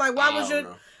time, like, why I was don't your...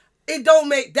 know. it don't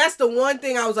make. That's the one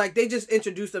thing I was like, they just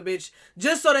introduced a bitch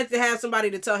just so that they have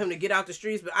somebody to tell him to get out the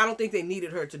streets. But I don't think they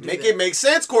needed her to do Make that. it make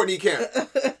sense, Courtney Kemp.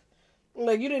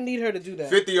 Like, you didn't need her to do that.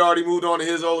 50 already moved on to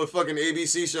his old fucking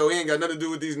ABC show. He ain't got nothing to do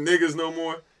with these niggas no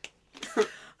more.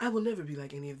 I will never be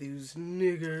like any of these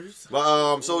niggers.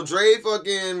 But so Dre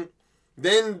fucking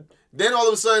then all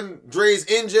of a sudden Dre's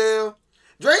in jail.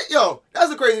 Dre, yo, that's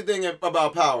the crazy thing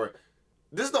about Power.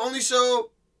 This is the only show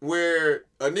where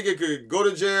a nigga could go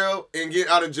to jail and get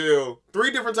out of jail 3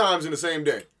 different times in the same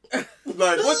day. Like,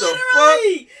 what the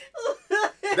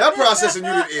fuck? That processing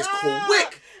unit is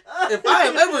quick. If I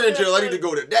am ever in jail, I need to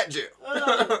go to that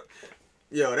jail.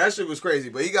 Yo, that shit was crazy.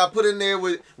 But he got put in there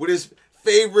with his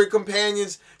favorite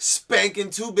companions, Spank and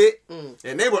 2-Bit,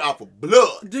 and they were out for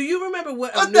blood. Do you remember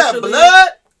what What's that,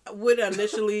 blood? Would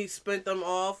initially spent them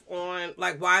off on,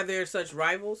 like, why they're such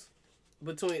rivals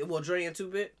between, well, Dre and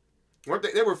 2-Bit? Weren't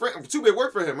they were friends. 2-Bit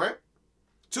worked for him, right?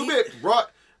 2-Bit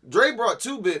Dre brought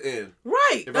 2-Bit in.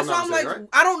 Right. If That's I'm why not I'm like, mistaken,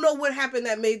 right? I don't know what happened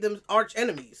that made them arch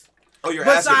enemies. Oh, you're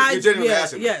asking. You're genuinely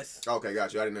asking me. Yes. Okay,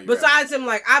 got you. I didn't know you were Besides him,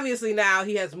 like, obviously now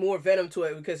he has more venom to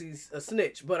it because he's a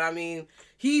snitch. But, I mean,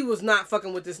 he was not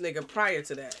fucking with this nigga prior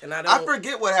to that. And I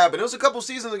forget what happened. It was a couple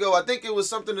seasons ago. I think it was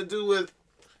something to do with...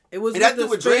 It was had to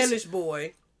with the do with Spanish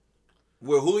boy.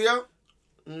 With Julio?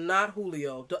 Not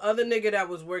Julio. The other nigga that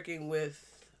was working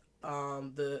with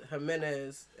the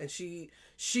Jimenez. And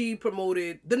she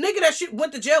promoted... The nigga that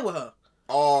went to jail with her.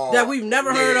 Oh, that we've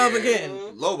never heard of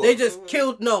again. Lobo. They just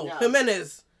killed... No,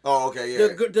 Jimenez. Oh, okay,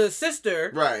 yeah. The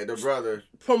sister... Right, the brother.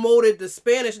 Promoted the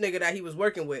Spanish nigga that he was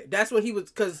working with. That's when he was...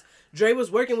 Because Dre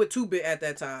was working with 2-Bit at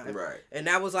that time. Right. And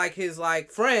that was like his like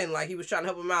friend. Like he was trying to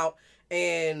help him out.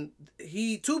 And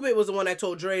 2-Bit was the one that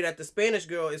told Dre that the Spanish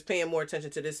girl is paying more attention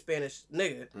to this Spanish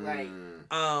nigga. Right.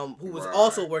 Who was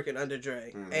also working under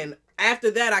Dre. And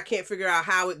after that, I can't figure out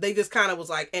how they just kind of was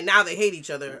like, and now they hate each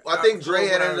other. I think Dre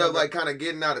had ended up like kind of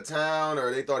getting out of town,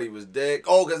 or they thought he was dead.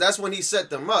 Oh, because that's when he set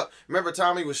them up. Remember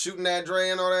Tommy was shooting at Dre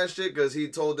and all that shit because he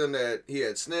told them that he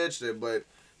had snitched it, but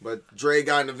Dre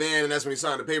got in the van, and that's when he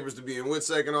signed the papers to be in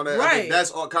Witsec and all that. Right. I think that's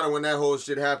all kind of when that whole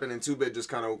shit happened, and 2-Bit just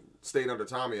kind of stayed under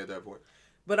Tommy at that point.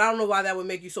 But I don't know why that would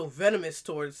make you so venomous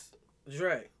towards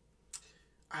Dre.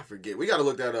 I forget. We got to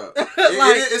look that up.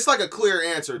 It's like a clear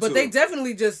answer, but too. they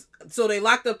definitely just... So they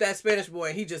locked up that Spanish boy,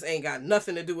 and he just ain't got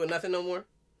nothing to do with nothing no more.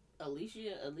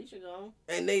 Alicia gone.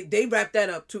 And they wrapped that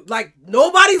up, too. Like,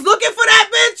 nobody's looking for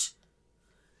that bitch!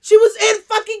 She was in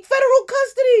fucking federal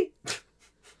custody!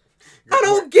 I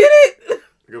don't get it!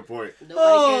 Good point.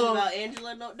 Nobody cares about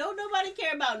Angela. Don't nobody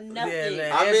care about nothing.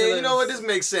 Yeah, I mean, you know what? This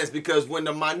makes sense because when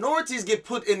the minorities get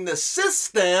put in the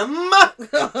system,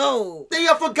 they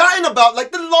are forgotten about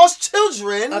like the lost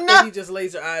children. I think he just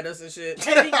laser-eyed us and shit.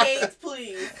 Eddie Gates,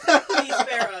 please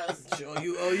spare us. Sure,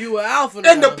 you were alpha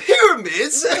now. And the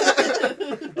pyramids.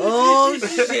 Oh,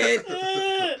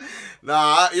 shit.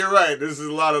 Nah, you're right. This is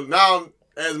a lot of... Now,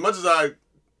 as much as I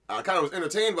kind of was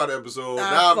entertained by the episode,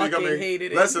 now I'm becoming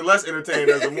less and less entertained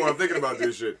as the more I'm thinking about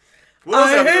this shit. What else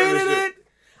happened in this shit?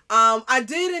 I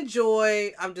did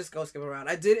enjoy... I'm just going to skip around.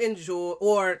 I did enjoy...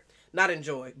 Or, not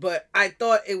enjoy, but I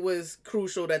thought it was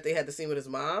crucial that they had the scene with his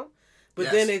mom.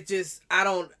 But then it just... I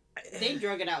don't... They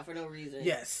drug it out for no reason.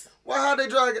 Yes. Well, how'd they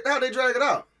drag it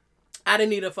out? I didn't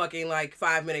need a fucking,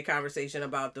 5-minute conversation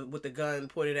about with the gun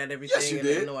pointed at everything. Yes, you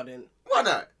did. No, I didn't. Why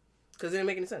not? Because it didn't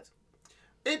make any sense.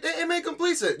 It made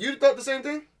complete sense. You thought the same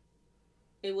thing?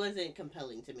 It wasn't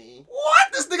compelling to me.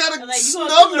 What? This nigga had a Like,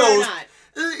 snub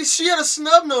nose. She had a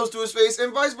snub nose to his face,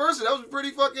 and vice versa. That was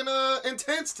pretty fucking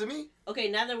intense to me. Okay,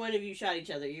 neither one of you shot each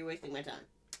other. You're wasting my time.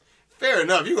 Fair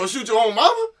enough. You gonna shoot your own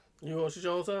mama? You gonna shoot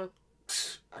your own son?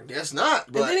 I guess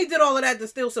not. But And then he did all of that to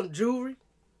steal some jewelry.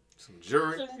 Some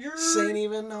jewelry. Ain't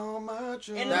even on my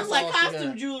jewelry. And it was like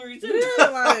costume jewelry too.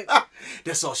 Yeah,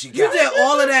 that's all she got. You did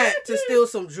all of that to steal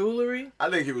some jewelry. I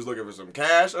think he was looking for some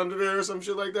cash under there or some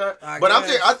shit like that.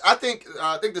 I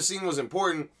think the scene was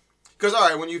important because all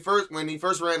right, when he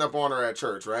first ran up on her at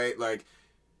church, right? Like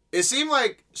it seemed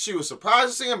like she was surprised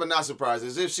to see him, but not surprised,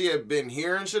 as if she had been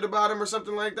hearing shit about him or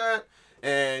something like that.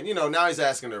 And now he's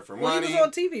asking her for money. He was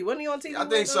on TV, wasn't he on TV? I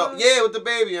think so. Yeah, with the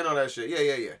baby and all that shit.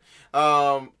 Yeah.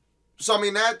 So, I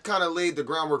mean, that kind of laid the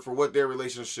groundwork for what their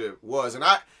relationship was. And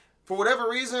for whatever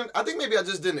reason, I think maybe I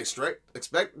just didn't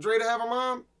expect Dre to have a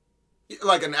mom.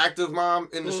 Like an active mom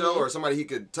in the show or somebody he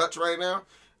could touch right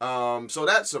now. So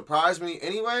that surprised me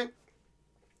anyway.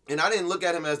 And I didn't look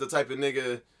at him as the type of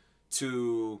nigga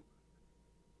to...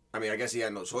 I mean, I guess he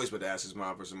had no choice but to ask his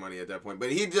mom for some money at that point. But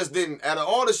he just didn't... Out of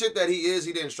all the shit that he is,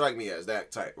 he didn't strike me as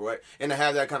that type, right? And to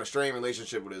have that kind of strained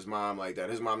relationship with his mom like that.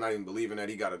 His mom not even believing that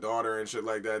he got a daughter and shit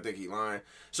like that. I think he lying.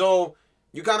 So,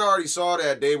 you kind of already saw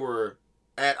that they were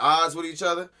at odds with each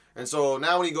other. And so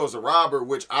now when he goes to rob her,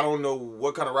 which I don't know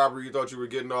what kind of robbery you thought you were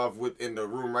getting off with in the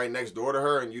room right next door to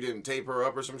her, and you didn't tape her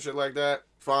up or some shit like that.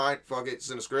 Fine, fuck it, it's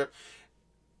in the script.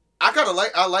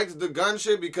 I liked the gun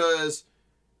shit because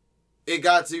it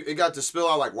got to spill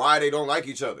out like why they don't like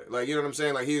each other. Like, you know what I'm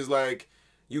saying? Like, he's like,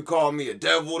 you called me a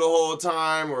devil the whole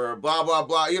time, or blah blah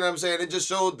blah. You know what I'm saying? It just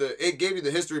showed it gave you the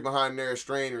history behind their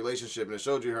strained relationship, and it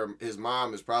showed you his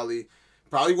mom is probably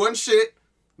wasn't shit.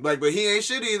 Like, but he ain't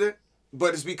shit either.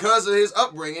 But it's because of his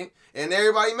upbringing, and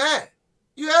everybody mad.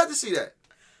 You had to see that.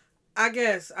 I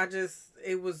guess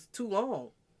it was too long.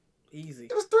 Easy.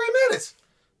 It was 3 minutes.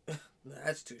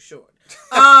 That's too short.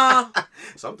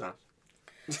 Sometimes.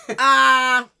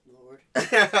 Lord.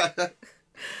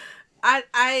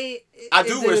 I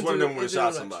do wish one of them would have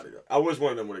shot somebody, though. I wish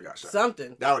one of them would have got shot.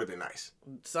 Something. That would have been nice.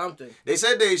 Something. They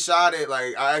said they shot it,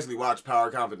 like, I actually watched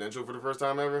Power Confidential for the first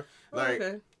time ever. Like,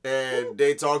 okay. And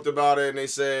they talked about it, and they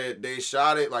said they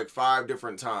shot it, like, 5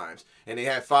 different times. And they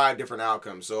had 5 different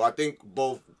outcomes. So I think 2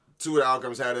 of the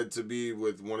outcomes had to be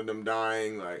with one of them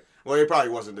dying. Like, well, it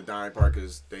probably wasn't the dying part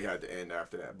because they had to end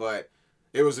after that. But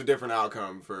it was a different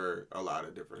outcome for a lot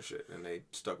of different shit, and they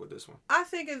stuck with this one. I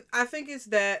think it's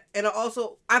that, and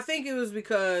also I think it was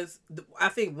because I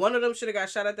think one of them should have got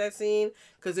shot at that scene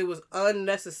because it was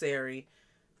unnecessary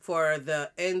for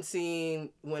the end scene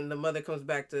when the mother comes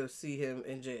back to see him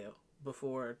in jail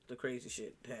before the crazy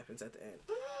shit happens at the end.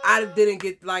 I didn't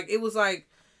get, like, it was like,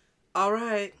 all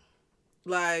right,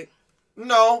 like,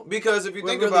 no, because if you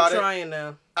think really about trying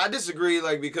now. I disagree,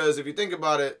 like, because if you think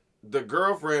about it, the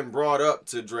girlfriend brought up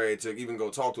to Dre to even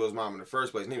go talk to his mom in the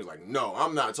first place, and he was like, no,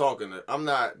 I'm not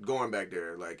going back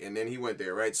there, like, and then he went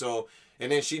there, right? So,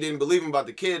 and then she didn't believe him about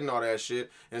the kid and all that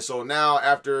shit, and so now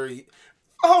after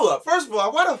hold up, first of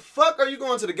all, why the fuck are you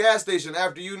going to the gas station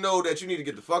after you know that you need to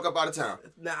get the fuck up out of town?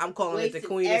 Now I'm calling it the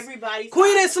Queen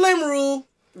and Slim rule.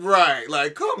 Right,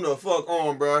 like, come the fuck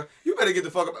on, bro. You better get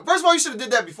the fuck up. First of all, you should have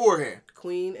did that beforehand.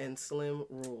 Queen and Slim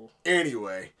rule.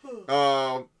 Anyway,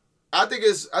 I think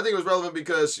it was relevant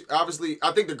because obviously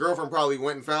I think the girlfriend probably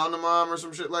went and found the mom or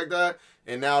some shit like that,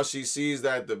 and now she sees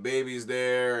that the baby's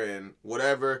there and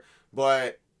whatever.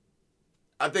 But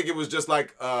I think it was just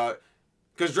like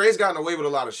because Dre's gotten away with a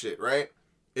lot of shit, right?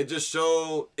 It just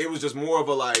showed it was just more of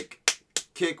a like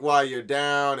kick while you're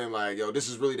down and like, yo, this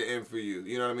is really the end for you.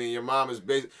 You know what I mean? Your mom's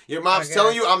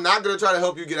telling you, I'm not gonna try to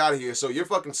help you get out of here, so you're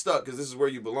fucking stuck because this is where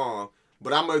you belong.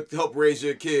 But I'm gonna help raise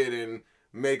your kid and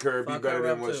make her be better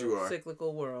than what you are.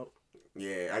 Cyclical world.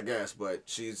 Yeah, I guess, but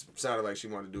she's sounded like she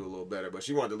wanted to do a little better, but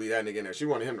she wanted to leave that nigga in there. She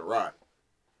wanted him to rot.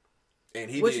 And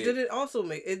he Which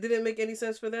didn't make any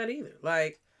sense for that either.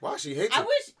 Like, why she hates him? I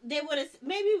wish they would have,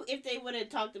 maybe if they would have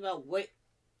talked about what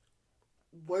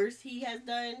worse he has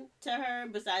done to her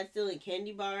besides stealing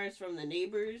candy bars from the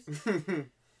neighbors.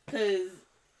 Because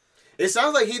it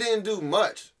sounds like he didn't do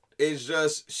much. It's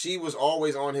just she was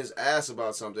always on his ass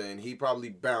about something, and he probably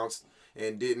bounced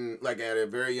and didn't, like, at a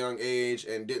very young age,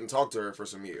 and didn't talk to her for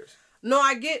some years. No,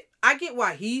 I get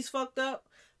why he's fucked up,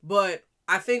 but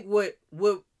I think what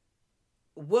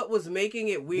was making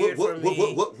it weird for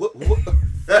me.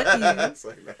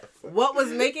 What was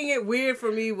making it weird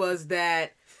for me was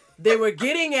that they were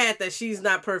getting at that she's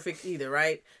not perfect either,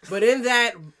 right? But in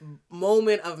that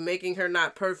moment of making her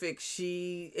not perfect,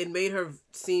 it made her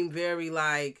seem very,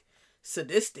 like,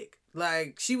 sadistic.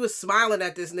 Like, she was smiling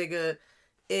at this nigga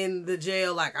in the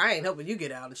jail, like, I ain't helping you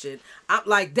get out and shit. I'm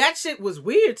like, that shit was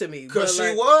weird to me. Because she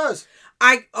like, was.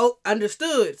 I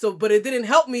understood. So, but it didn't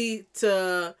help me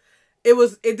to...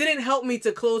 It didn't help me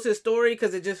to close his story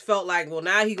because it just felt like, well,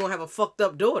 now he gonna have a fucked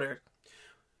up daughter.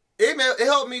 It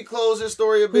helped me close his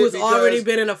story a bit who's because... already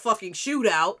been in a fucking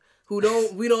shootout. We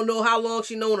don't know how long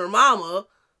she known her mama.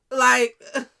 Like,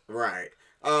 right.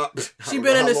 She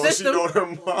been in the system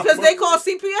because they called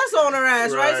CPS on her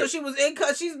ass, right? So she was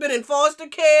she's been in foster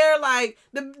care. Like,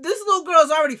 this little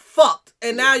girl's already fucked,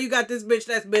 and now you got this bitch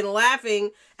that's been laughing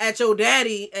at your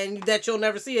daddy and that you'll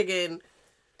never see again.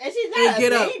 And she's not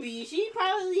a baby. She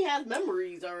probably has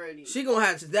memories already. She gonna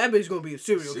have that bitch gonna be a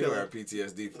serial killer. She gonna have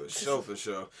PTSD for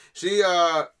sure. She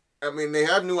I mean, they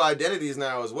have new identities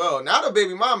now as well. Now the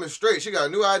baby mom is straight. She got a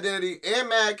new identity and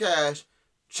mad cash,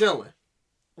 chilling.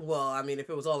 Well, I mean, if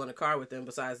it was all in the car with them,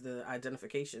 besides the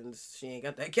identifications, she ain't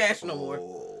got that cash no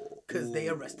more. Because they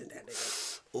arrested that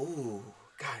nigga. Ooh,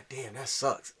 god damn, that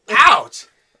sucks. Ouch!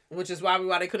 Which is why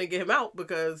they couldn't get him out,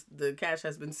 because the cash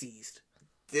has been seized.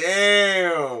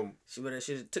 Damn!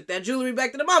 She took that jewelry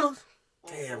back to the mama.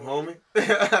 Damn, homie.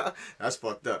 That's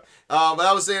fucked up. But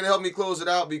I was saying it helped me close it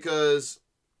out because,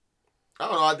 I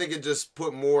don't know, I think it just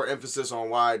put more emphasis on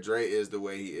why Dre is the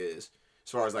way he is.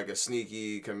 as far as like a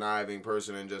sneaky, conniving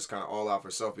person and just kind of all out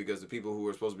for self because the people who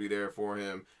were supposed to be there for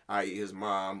him, i.e. his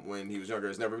mom when he was younger,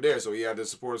 is never there. So he had to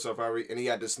support himself and he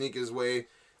had to sneak his way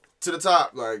to the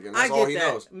top. Like, and that's all he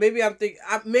knows. Maybe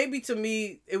maybe to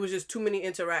me it was just too many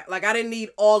like I didn't need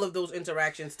all of those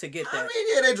interactions to get that. I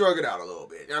mean, yeah, they drug it out a little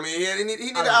bit. I mean, he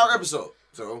needed an hour episode.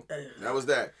 So that was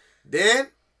that. Then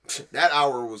that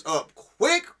hour was up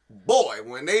quick, boy.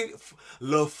 When they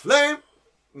La Flame,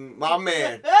 my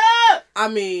man. I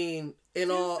mean,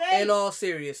 in all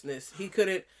seriousness, he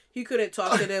couldn't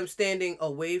talk to them standing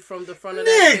away from the front of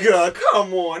that nigga.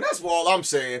 Come on, that's all I'm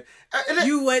saying.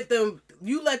 You let them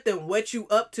wet you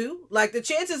up too. Like the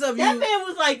chances of that man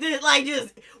was like this, like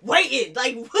just waiting,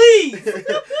 like please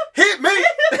hit me.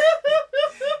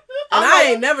 And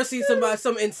I ain't never seen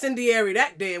some incendiary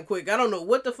that damn quick. I don't know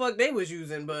what the fuck they was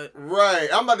using, but right.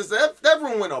 I'm about to say that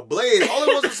room went ablaze. All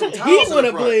it was some towels. He went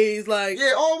ablaze, like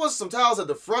all it was some towels at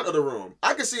the front of the room.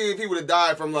 I could see if he would have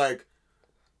died from like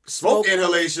smoke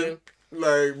inhalation.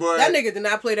 Like, but that nigga did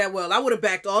not play that well. I would have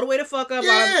backed all the way the fuck up.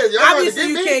 Yeah, obviously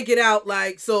you can't get out.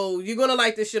 Like, so you're gonna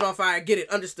light this shit on fire. Get it?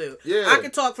 Understood. Yeah. I can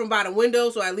talk from by the window,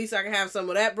 so at least I can have some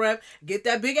of that breath. Get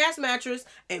that big ass mattress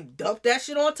and dump that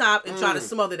shit on top and try to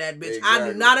smother that bitch. Exactly.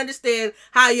 I do not understand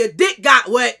how your dick got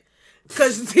wet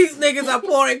because these niggas are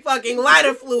pouring fucking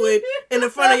lighter fluid in the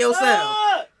front of your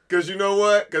cell. Because you know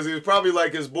what? Because he was probably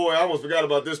like his boy. I almost forgot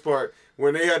about this part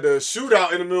when they had the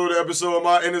shootout in the middle of the episode,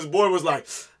 and his boy was like,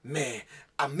 "Man,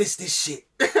 I missed this shit."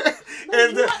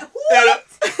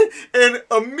 and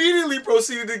immediately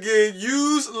proceeded to get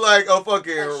used like a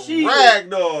fucking rag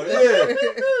doll. Yeah.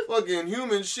 Fucking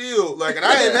human shield. Like, and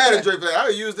I ain't mad at Drake for that. I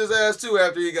would use this ass too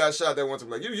after he got shot that one time.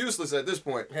 Like, you useless at this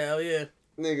point. Hell yeah.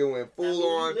 Nigga went full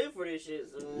on. Live for this shit.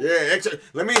 So. Yeah,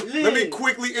 let me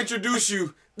quickly introduce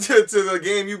you to the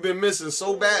game you've been missing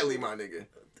so badly, my nigga.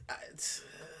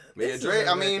 Man, Dre,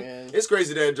 I mean, it's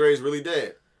crazy that Dre's really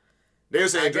dead. They were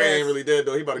saying Dre ain't really dead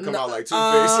though. He about to come out like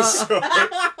Two-Face. So.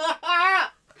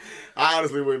 I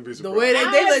honestly wouldn't be surprised. The way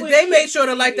they made sure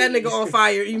to light that nigga on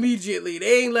fire immediately.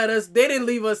 They didn't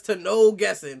leave us to no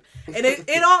guessing. And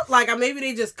it all, like, maybe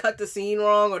they just cut the scene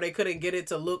wrong or they couldn't get it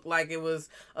to look like it was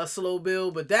a slow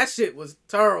build, but that shit was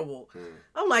terrible.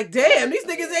 I'm like, damn, these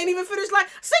niggas ain't even finished. Like,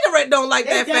 cigarette don't like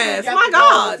that fast. My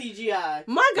God. CGI.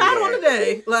 My God, on the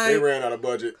day. Like, they ran out of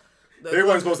budget. They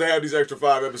weren't supposed to have these extra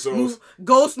 5 episodes.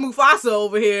 Ghost Mufasa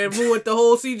over here ruined the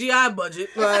whole CGI budget.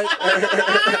 Like,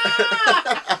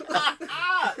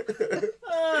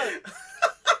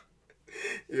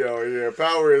 yo, yeah,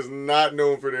 Power is not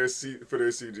known for their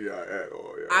CGI at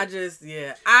all.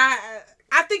 Yeah.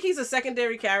 I think he's a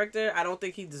secondary character. I don't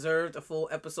think he deserved a full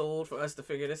episode for us to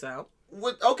figure this out.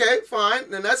 Okay, fine,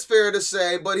 then that's fair to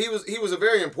say. But he was a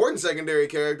very important secondary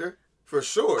character. For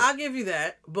sure. I'll give you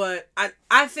that. But I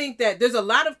think that there's a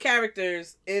lot of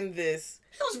characters in this.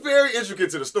 It was very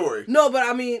intricate to the story. No, but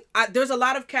I mean, there's a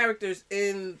lot of characters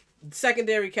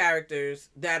secondary characters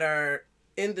that are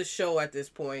in the show at this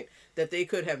point that they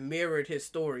could have mirrored his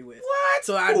story with. What?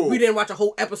 So we didn't watch a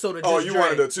whole episode of just you Dre.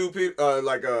 wanted a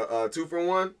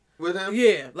 2-for-1 with him?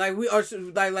 Yeah, like we are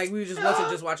like we just wasn't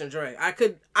just watching Dre.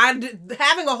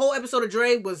 Having a whole episode of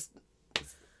Dre was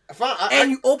fine.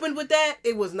 You opened with that,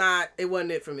 it wasn't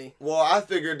it for me. Well, I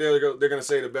figured they're going to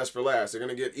say the best for last. They're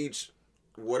going to get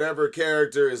whatever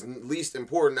character is least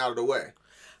important out of the way.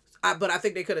 But I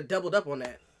think they could have doubled up on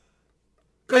that.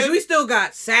 Because we still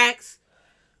got Sax,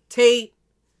 Tate,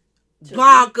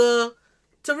 Blanca.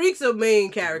 Tariq's a main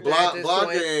character at this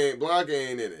point. Blanca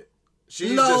ain't in it.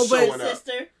 She's just showing up.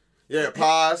 Sister. Yeah,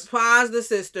 Paz. Paz the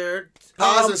sister.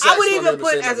 Paz and Sax I would even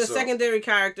put as episode. a secondary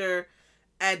character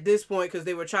at this point, because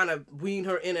they were trying to wean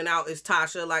her in and out, is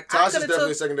Tasha. Like, Tasha's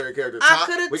definitely a secondary character.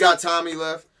 We got Tommy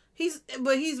left. He's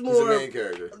more... He's a main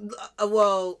character.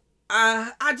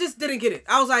 I just didn't get it.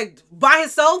 I was like, by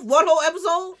himself, one whole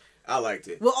episode? I liked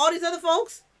it. With all these other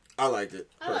folks? I liked it.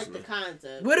 I like the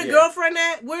concept. Where the girlfriend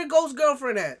at? Where Ghost's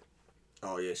girlfriend at?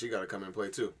 Oh, yeah, she got to come and play,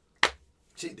 too.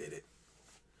 She did it.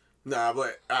 Nah,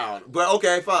 but I don't know. But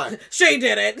okay, fine. She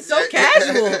did it. So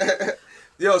casual.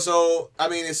 Yo, so, I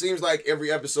mean, it seems like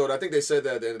every episode, I think they said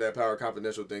that at the end of that Power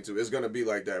Confidential thing, too. It's going to be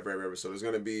like that for every episode. It's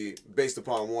going to be based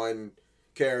upon one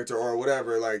character or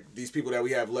whatever, like these people that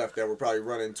we have left that were probably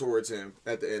running towards him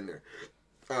at the end there.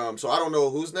 So I don't know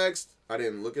who's next. I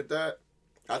didn't look at that.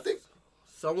 I think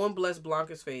someone blessed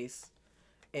Blanca's face,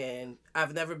 and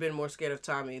I've never been more scared of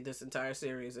Tommy this entire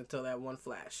series until that one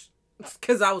flash.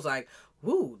 Because I was like,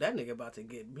 woo, that nigga about to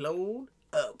get blown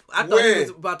up. I thought he was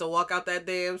about to walk out that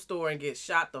damn store and get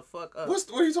shot the fuck up. What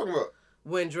are you talking about?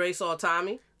 When Dre saw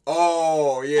Tommy.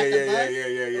 Oh, yeah, At the yeah, yeah, bus? yeah,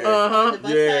 yeah, yeah. Uh-huh. The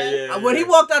bus Yeah, stop? yeah. When he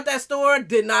walked out that store,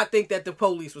 did not think that the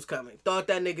police was coming. Thought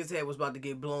that nigga's head was about to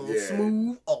get blown Yeah.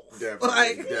 smooth off.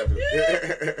 Definitely,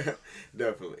 definitely.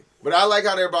 Definitely. But I like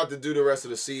how they're about to do the rest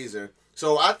of the season.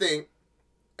 So I think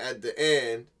at the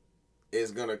end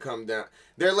is going to come down.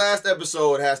 Their last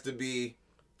episode has to be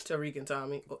Tariq and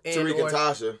Tommy. Tariq and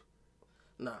Tasha.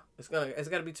 Nah, it's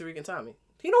gotta be Tariq and Tommy.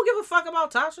 He don't give a fuck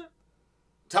about Tasha.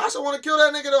 Tasha want to kill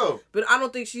that nigga though. But I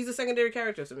don't think she's a secondary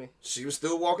character to me. She was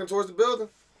still walking towards the building.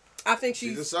 I think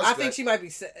She's a I suspect. think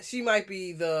she might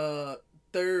be the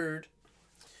third.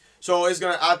 So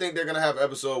I think they're gonna have an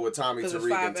episode with Tommy, 'Cause it's Tariq,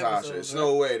 5 and Tasha. episodes, It's right?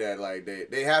 no way that like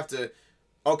they have to.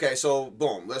 Okay, so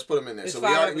boom, let's put them in there. It's So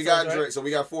 5 we got episodes, Dre. right? So we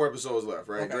got 4 episodes left,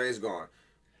 right? Okay. Dre's gone.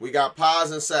 We got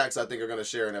Paz and Sax. I think are gonna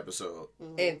share an episode.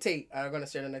 And Tate are gonna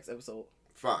share the next episode.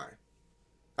 Fine.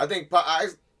 I think I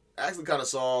actually kind of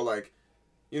saw like,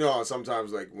 you know,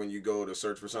 sometimes like when you go to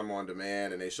search for something on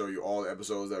demand and they show you all the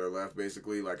episodes that are left,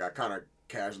 basically. Like I kind of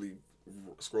casually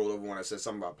scrolled over when I said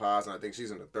something about Paz, and I think she's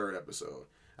in the 3rd episode.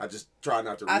 I just try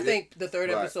not to read I think the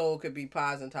third but- episode could be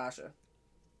Paz and Tasha,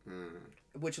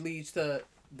 which leads to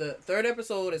the third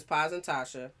episode is Paz and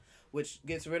Tasha, which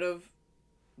gets rid of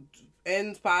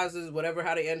ends Paz's whatever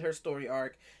how they end her story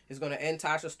arc is going to end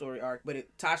Tasha's story arc, but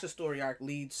Tasha's story arc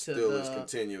leads to still the is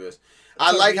continuous.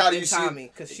 I like how you see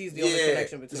Tommy because she's the only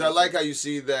connection between. I the like two. how you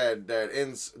see that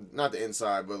not the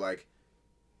inside, but like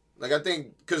I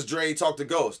think because Dre talked to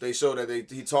Ghost, they showed that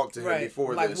he talked to him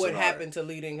before like this. what and all happened to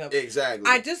leading him. that. Exactly.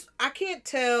 I can't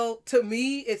tell. To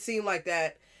me, it seemed like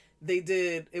that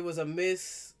it was a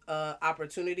miss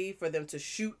opportunity for them to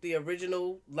shoot the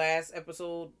original last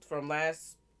episode from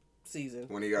last season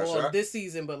When he got well, shot? this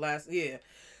season, but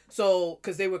so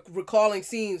because they were recalling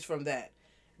scenes from that,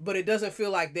 but it doesn't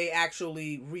feel like they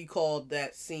actually recalled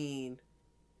that scene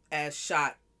as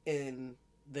shot in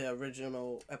the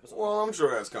original episode. Well, I'm sure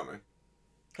that's coming.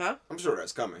 Huh? I'm sure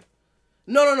that's coming.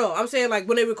 No. I'm saying like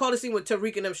when they recall the scene with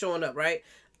Tariq and them showing up, right?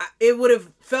 It would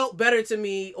have felt better to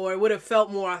me, or it would have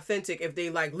felt more authentic if they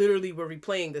like literally were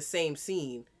replaying the same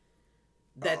scene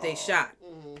that they shot,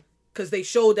 because they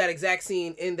showed that exact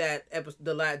scene in that episode,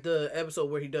 the episode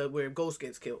where Ghost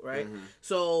gets killed, right?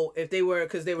 So if they were,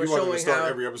 because they were You want them showing to start how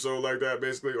every episode like that,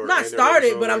 basically, or not end every started,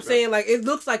 episode but like I'm that? saying like it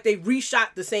looks like they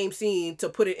reshot the same scene to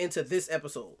put it into this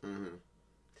episode.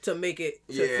 To make it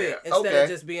fit instead of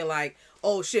just being like,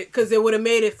 oh shit, because it would have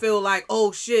made it feel like,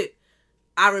 oh shit,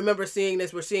 I remember seeing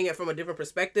this. We're seeing it from a different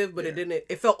perspective, but it didn't.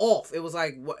 It felt off. It was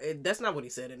like, that's not what he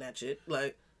said in that shit.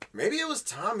 Like, maybe it was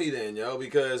Tommy then, yo,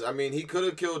 because I mean he could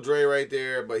have killed Dre right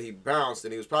there, but he bounced,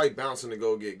 and he was probably bouncing to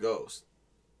go get Ghost.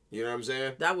 You know what I'm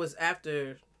saying? that was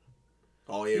after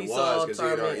Oh yeah, it he was saw because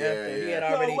Tommy. he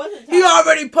had He wasn't he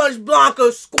already punched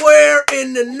Blanca square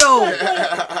in the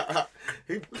nose.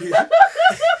 he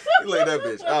laid that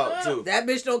bitch out too. That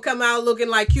bitch don't come out looking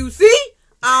like QC.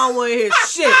 I don't want to hear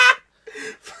shit.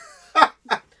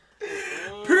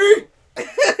 Pete,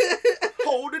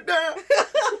 hold it down.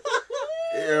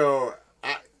 Yo,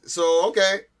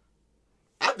 okay.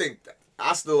 I think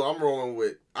I'm rolling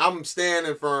with. I'm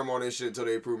standing firm on this shit until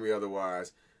they prove me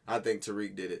otherwise. I think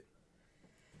Tariq did it.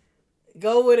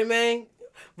 Go with it, man.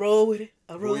 Roll with it.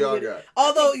 Who y'all got?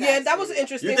 Although, I think yeah, Sax that did was it.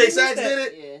 interesting. You think We Sax missed did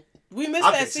that- it? Yeah. We missed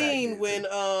I that think Sax scene did it, when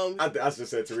I just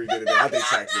said Tariq did it. I think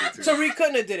Sax did it too. Tariq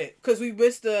couldn't have did it because we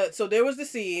missed so there was the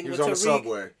scene He was when on the Tariq.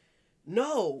 subway.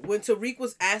 No, when Tariq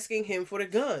was asking him for the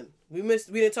gun. We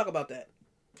didn't talk about that.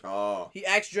 Oh, He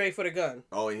asked Dre for the gun.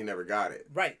 and he never got it.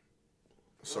 Right.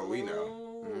 So we know.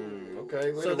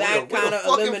 Okay. So that kinda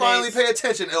fucking finally eliminates- pay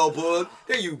attention, L-Bug.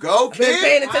 There you go, I've been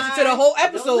paying kid. attention to the whole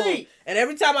episode. Right. And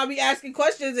every time I be asking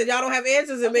questions and y'all don't have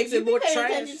answers, it makes you it be more paying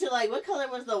trash. attention to like what color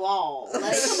was the wall?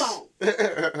 Like, come on.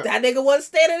 That nigga wasn't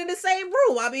standing in the same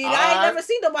room. I mean, I ain't Alright. never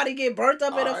seen nobody get burnt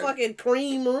up in a Alright. fucking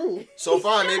cream room. So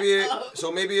fine, maybe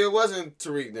it wasn't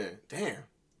Tariq then. Damn.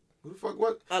 Who the fuck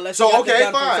what? Unless So you got the okay,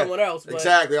 gun from fine. someone else. But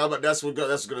Exactly.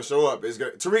 That's gonna show up.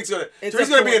 Tariq's It's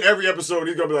gonna a be in point. every episode.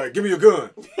 He's gonna be like, "Give me your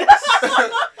gun." Give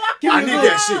me I a need gun.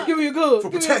 that shit Give me a gun. for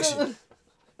Give me a protection. gun.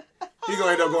 He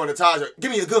gonna end up going to Taj.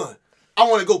 Give me a gun. I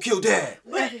want to go kill Dad.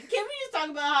 But can we just talk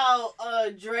about how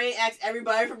Dre asked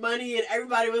everybody for money and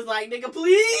everybody was like, nigga,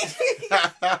 please?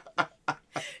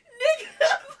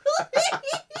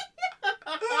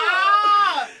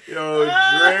 Yo,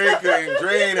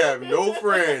 Dre ain't have no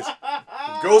friends.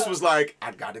 Ghost was like,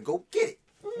 I gotta go get it.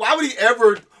 Why would he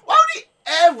ever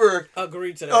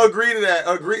Agree to that. agree to that?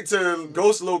 Agree to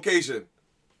Ghost's location?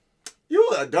 You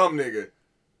a dumb nigga.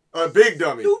 A big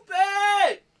dummy.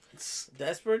 Stupid!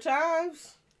 Desperate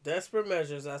times. Desperate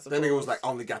measures, I suppose. That nigga was like, I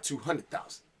only got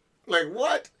 200,000. Like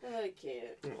what? I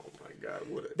can't. Oh my God!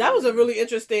 What? That was a really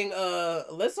interesting.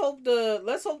 Let's hope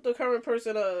the current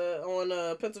person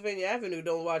on Pennsylvania Avenue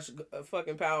don't watch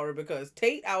fucking Power, because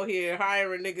Tate out here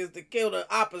hiring niggas to kill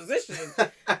the opposition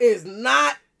is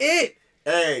not it.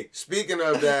 Hey, speaking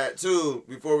of that too,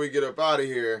 before we get up out of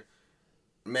here,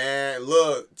 man,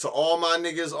 look, to all my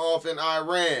niggas off in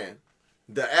Iran,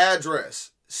 the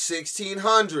address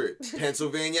 1600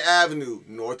 Pennsylvania Avenue,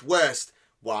 Northwest,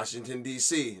 Washington,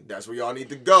 D.C. That's where y'all need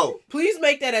to go. Please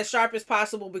make that as sharp as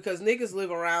possible, because niggas live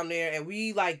around there and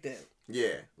we like them.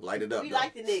 Yeah, light it up. We though.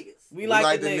 like the niggas. We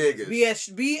like the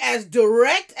niggas. Be as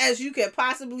direct as you can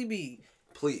possibly be.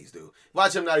 Please do.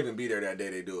 Watch him not even be there that day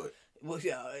they do it. Well,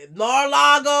 yeah,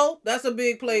 Mar-a-Lago, that's a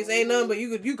big place. Ain't nothing but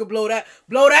you could blow that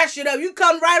shit up. You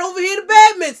come right over here to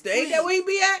Bedminster. Ain't that where you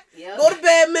be at? Yep. Go to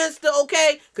Bedminster,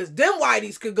 okay? Because them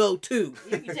whiteys could go too.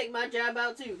 You can take my job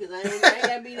out too, because I ain't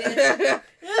gotta be there.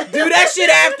 Do that shit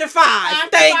after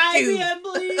 5. Thank 5 you. PM,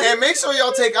 please. And make sure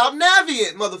y'all take out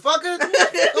Navient, motherfucker.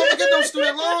 Don't forget those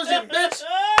student loans, you bitch.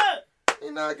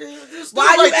 You know,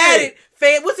 Why you at it?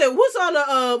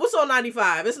 What's on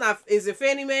 95? It's not. Is it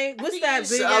Fannie Mae? What's that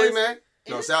big Sallie ass? Mae?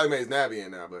 No, Sallie Mae is Navient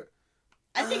now, but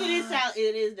I think it is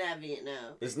Navient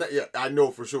now. it's not. Yeah, I know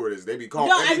for sure it is. They be calling.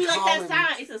 No, I mean like that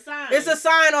sign. It's a sign. It's a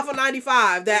sign off of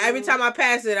 95 that every time I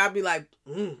pass it, I'll be like,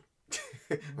 bomb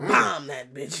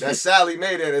that bitch. That's Sallie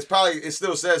Mae. Then it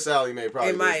still says Sallie Mae.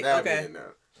 Probably It might, Navient okay. now.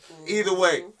 Either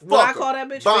way, What I fuck call 'em.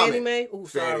 that bitch? Bomb Fannie it. Mae? Ooh,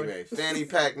 Fannie sorry. Mae, Fannie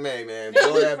Pack Mae, man.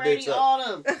 Blow that bitch up. All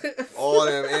them. All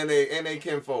them and they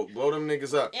kinfolk. Blow them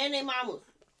niggas up. And they mamas.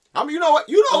 I mean, you know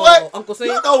what? Uncle Sam?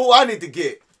 You know who I need to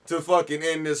get to fucking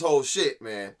end this whole shit,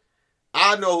 man.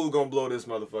 I know who's gonna blow this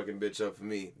motherfucking bitch up for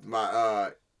me.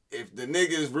 If the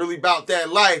nigga is really about that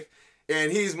life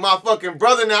and he's my fucking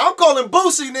brother now, I'm calling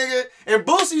Boosie, nigga, and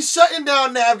Boosie's shutting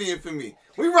down Navient for me.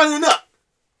 We running up.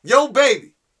 Yo,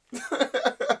 baby.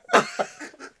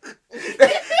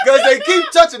 Because they keep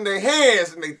touching their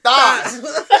hands and their thighs.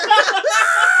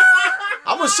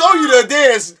 I'm going to show you the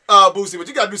dance, Boosie, but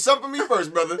you got to do something for me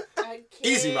first, brother.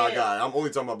 Easy, my guy. I'm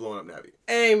only talking about blowing up Navient.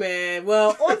 Hey, man.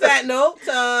 Well, on that note,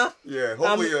 Yeah,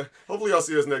 hopefully y'all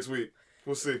see us next week.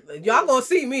 We'll see. y'all gonna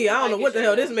see me. I don't know what the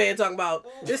hell this man talking about.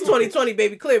 This 2020,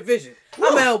 baby. Clear vision.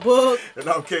 I'm L Boog. And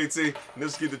I'm KT. And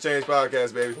this is Keep the Change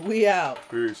podcast, baby. We out.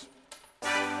 Peace.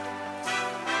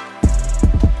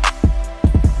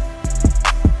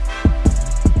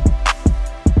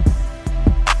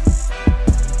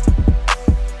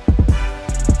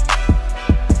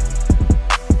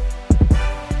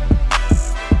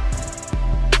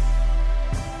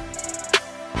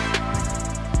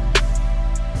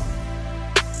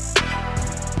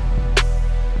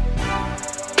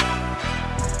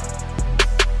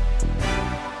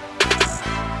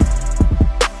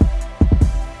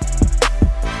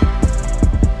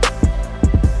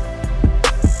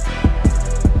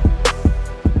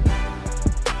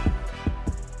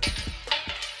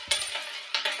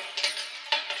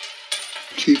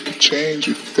 Keep the change,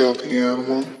 you filthy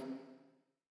animal.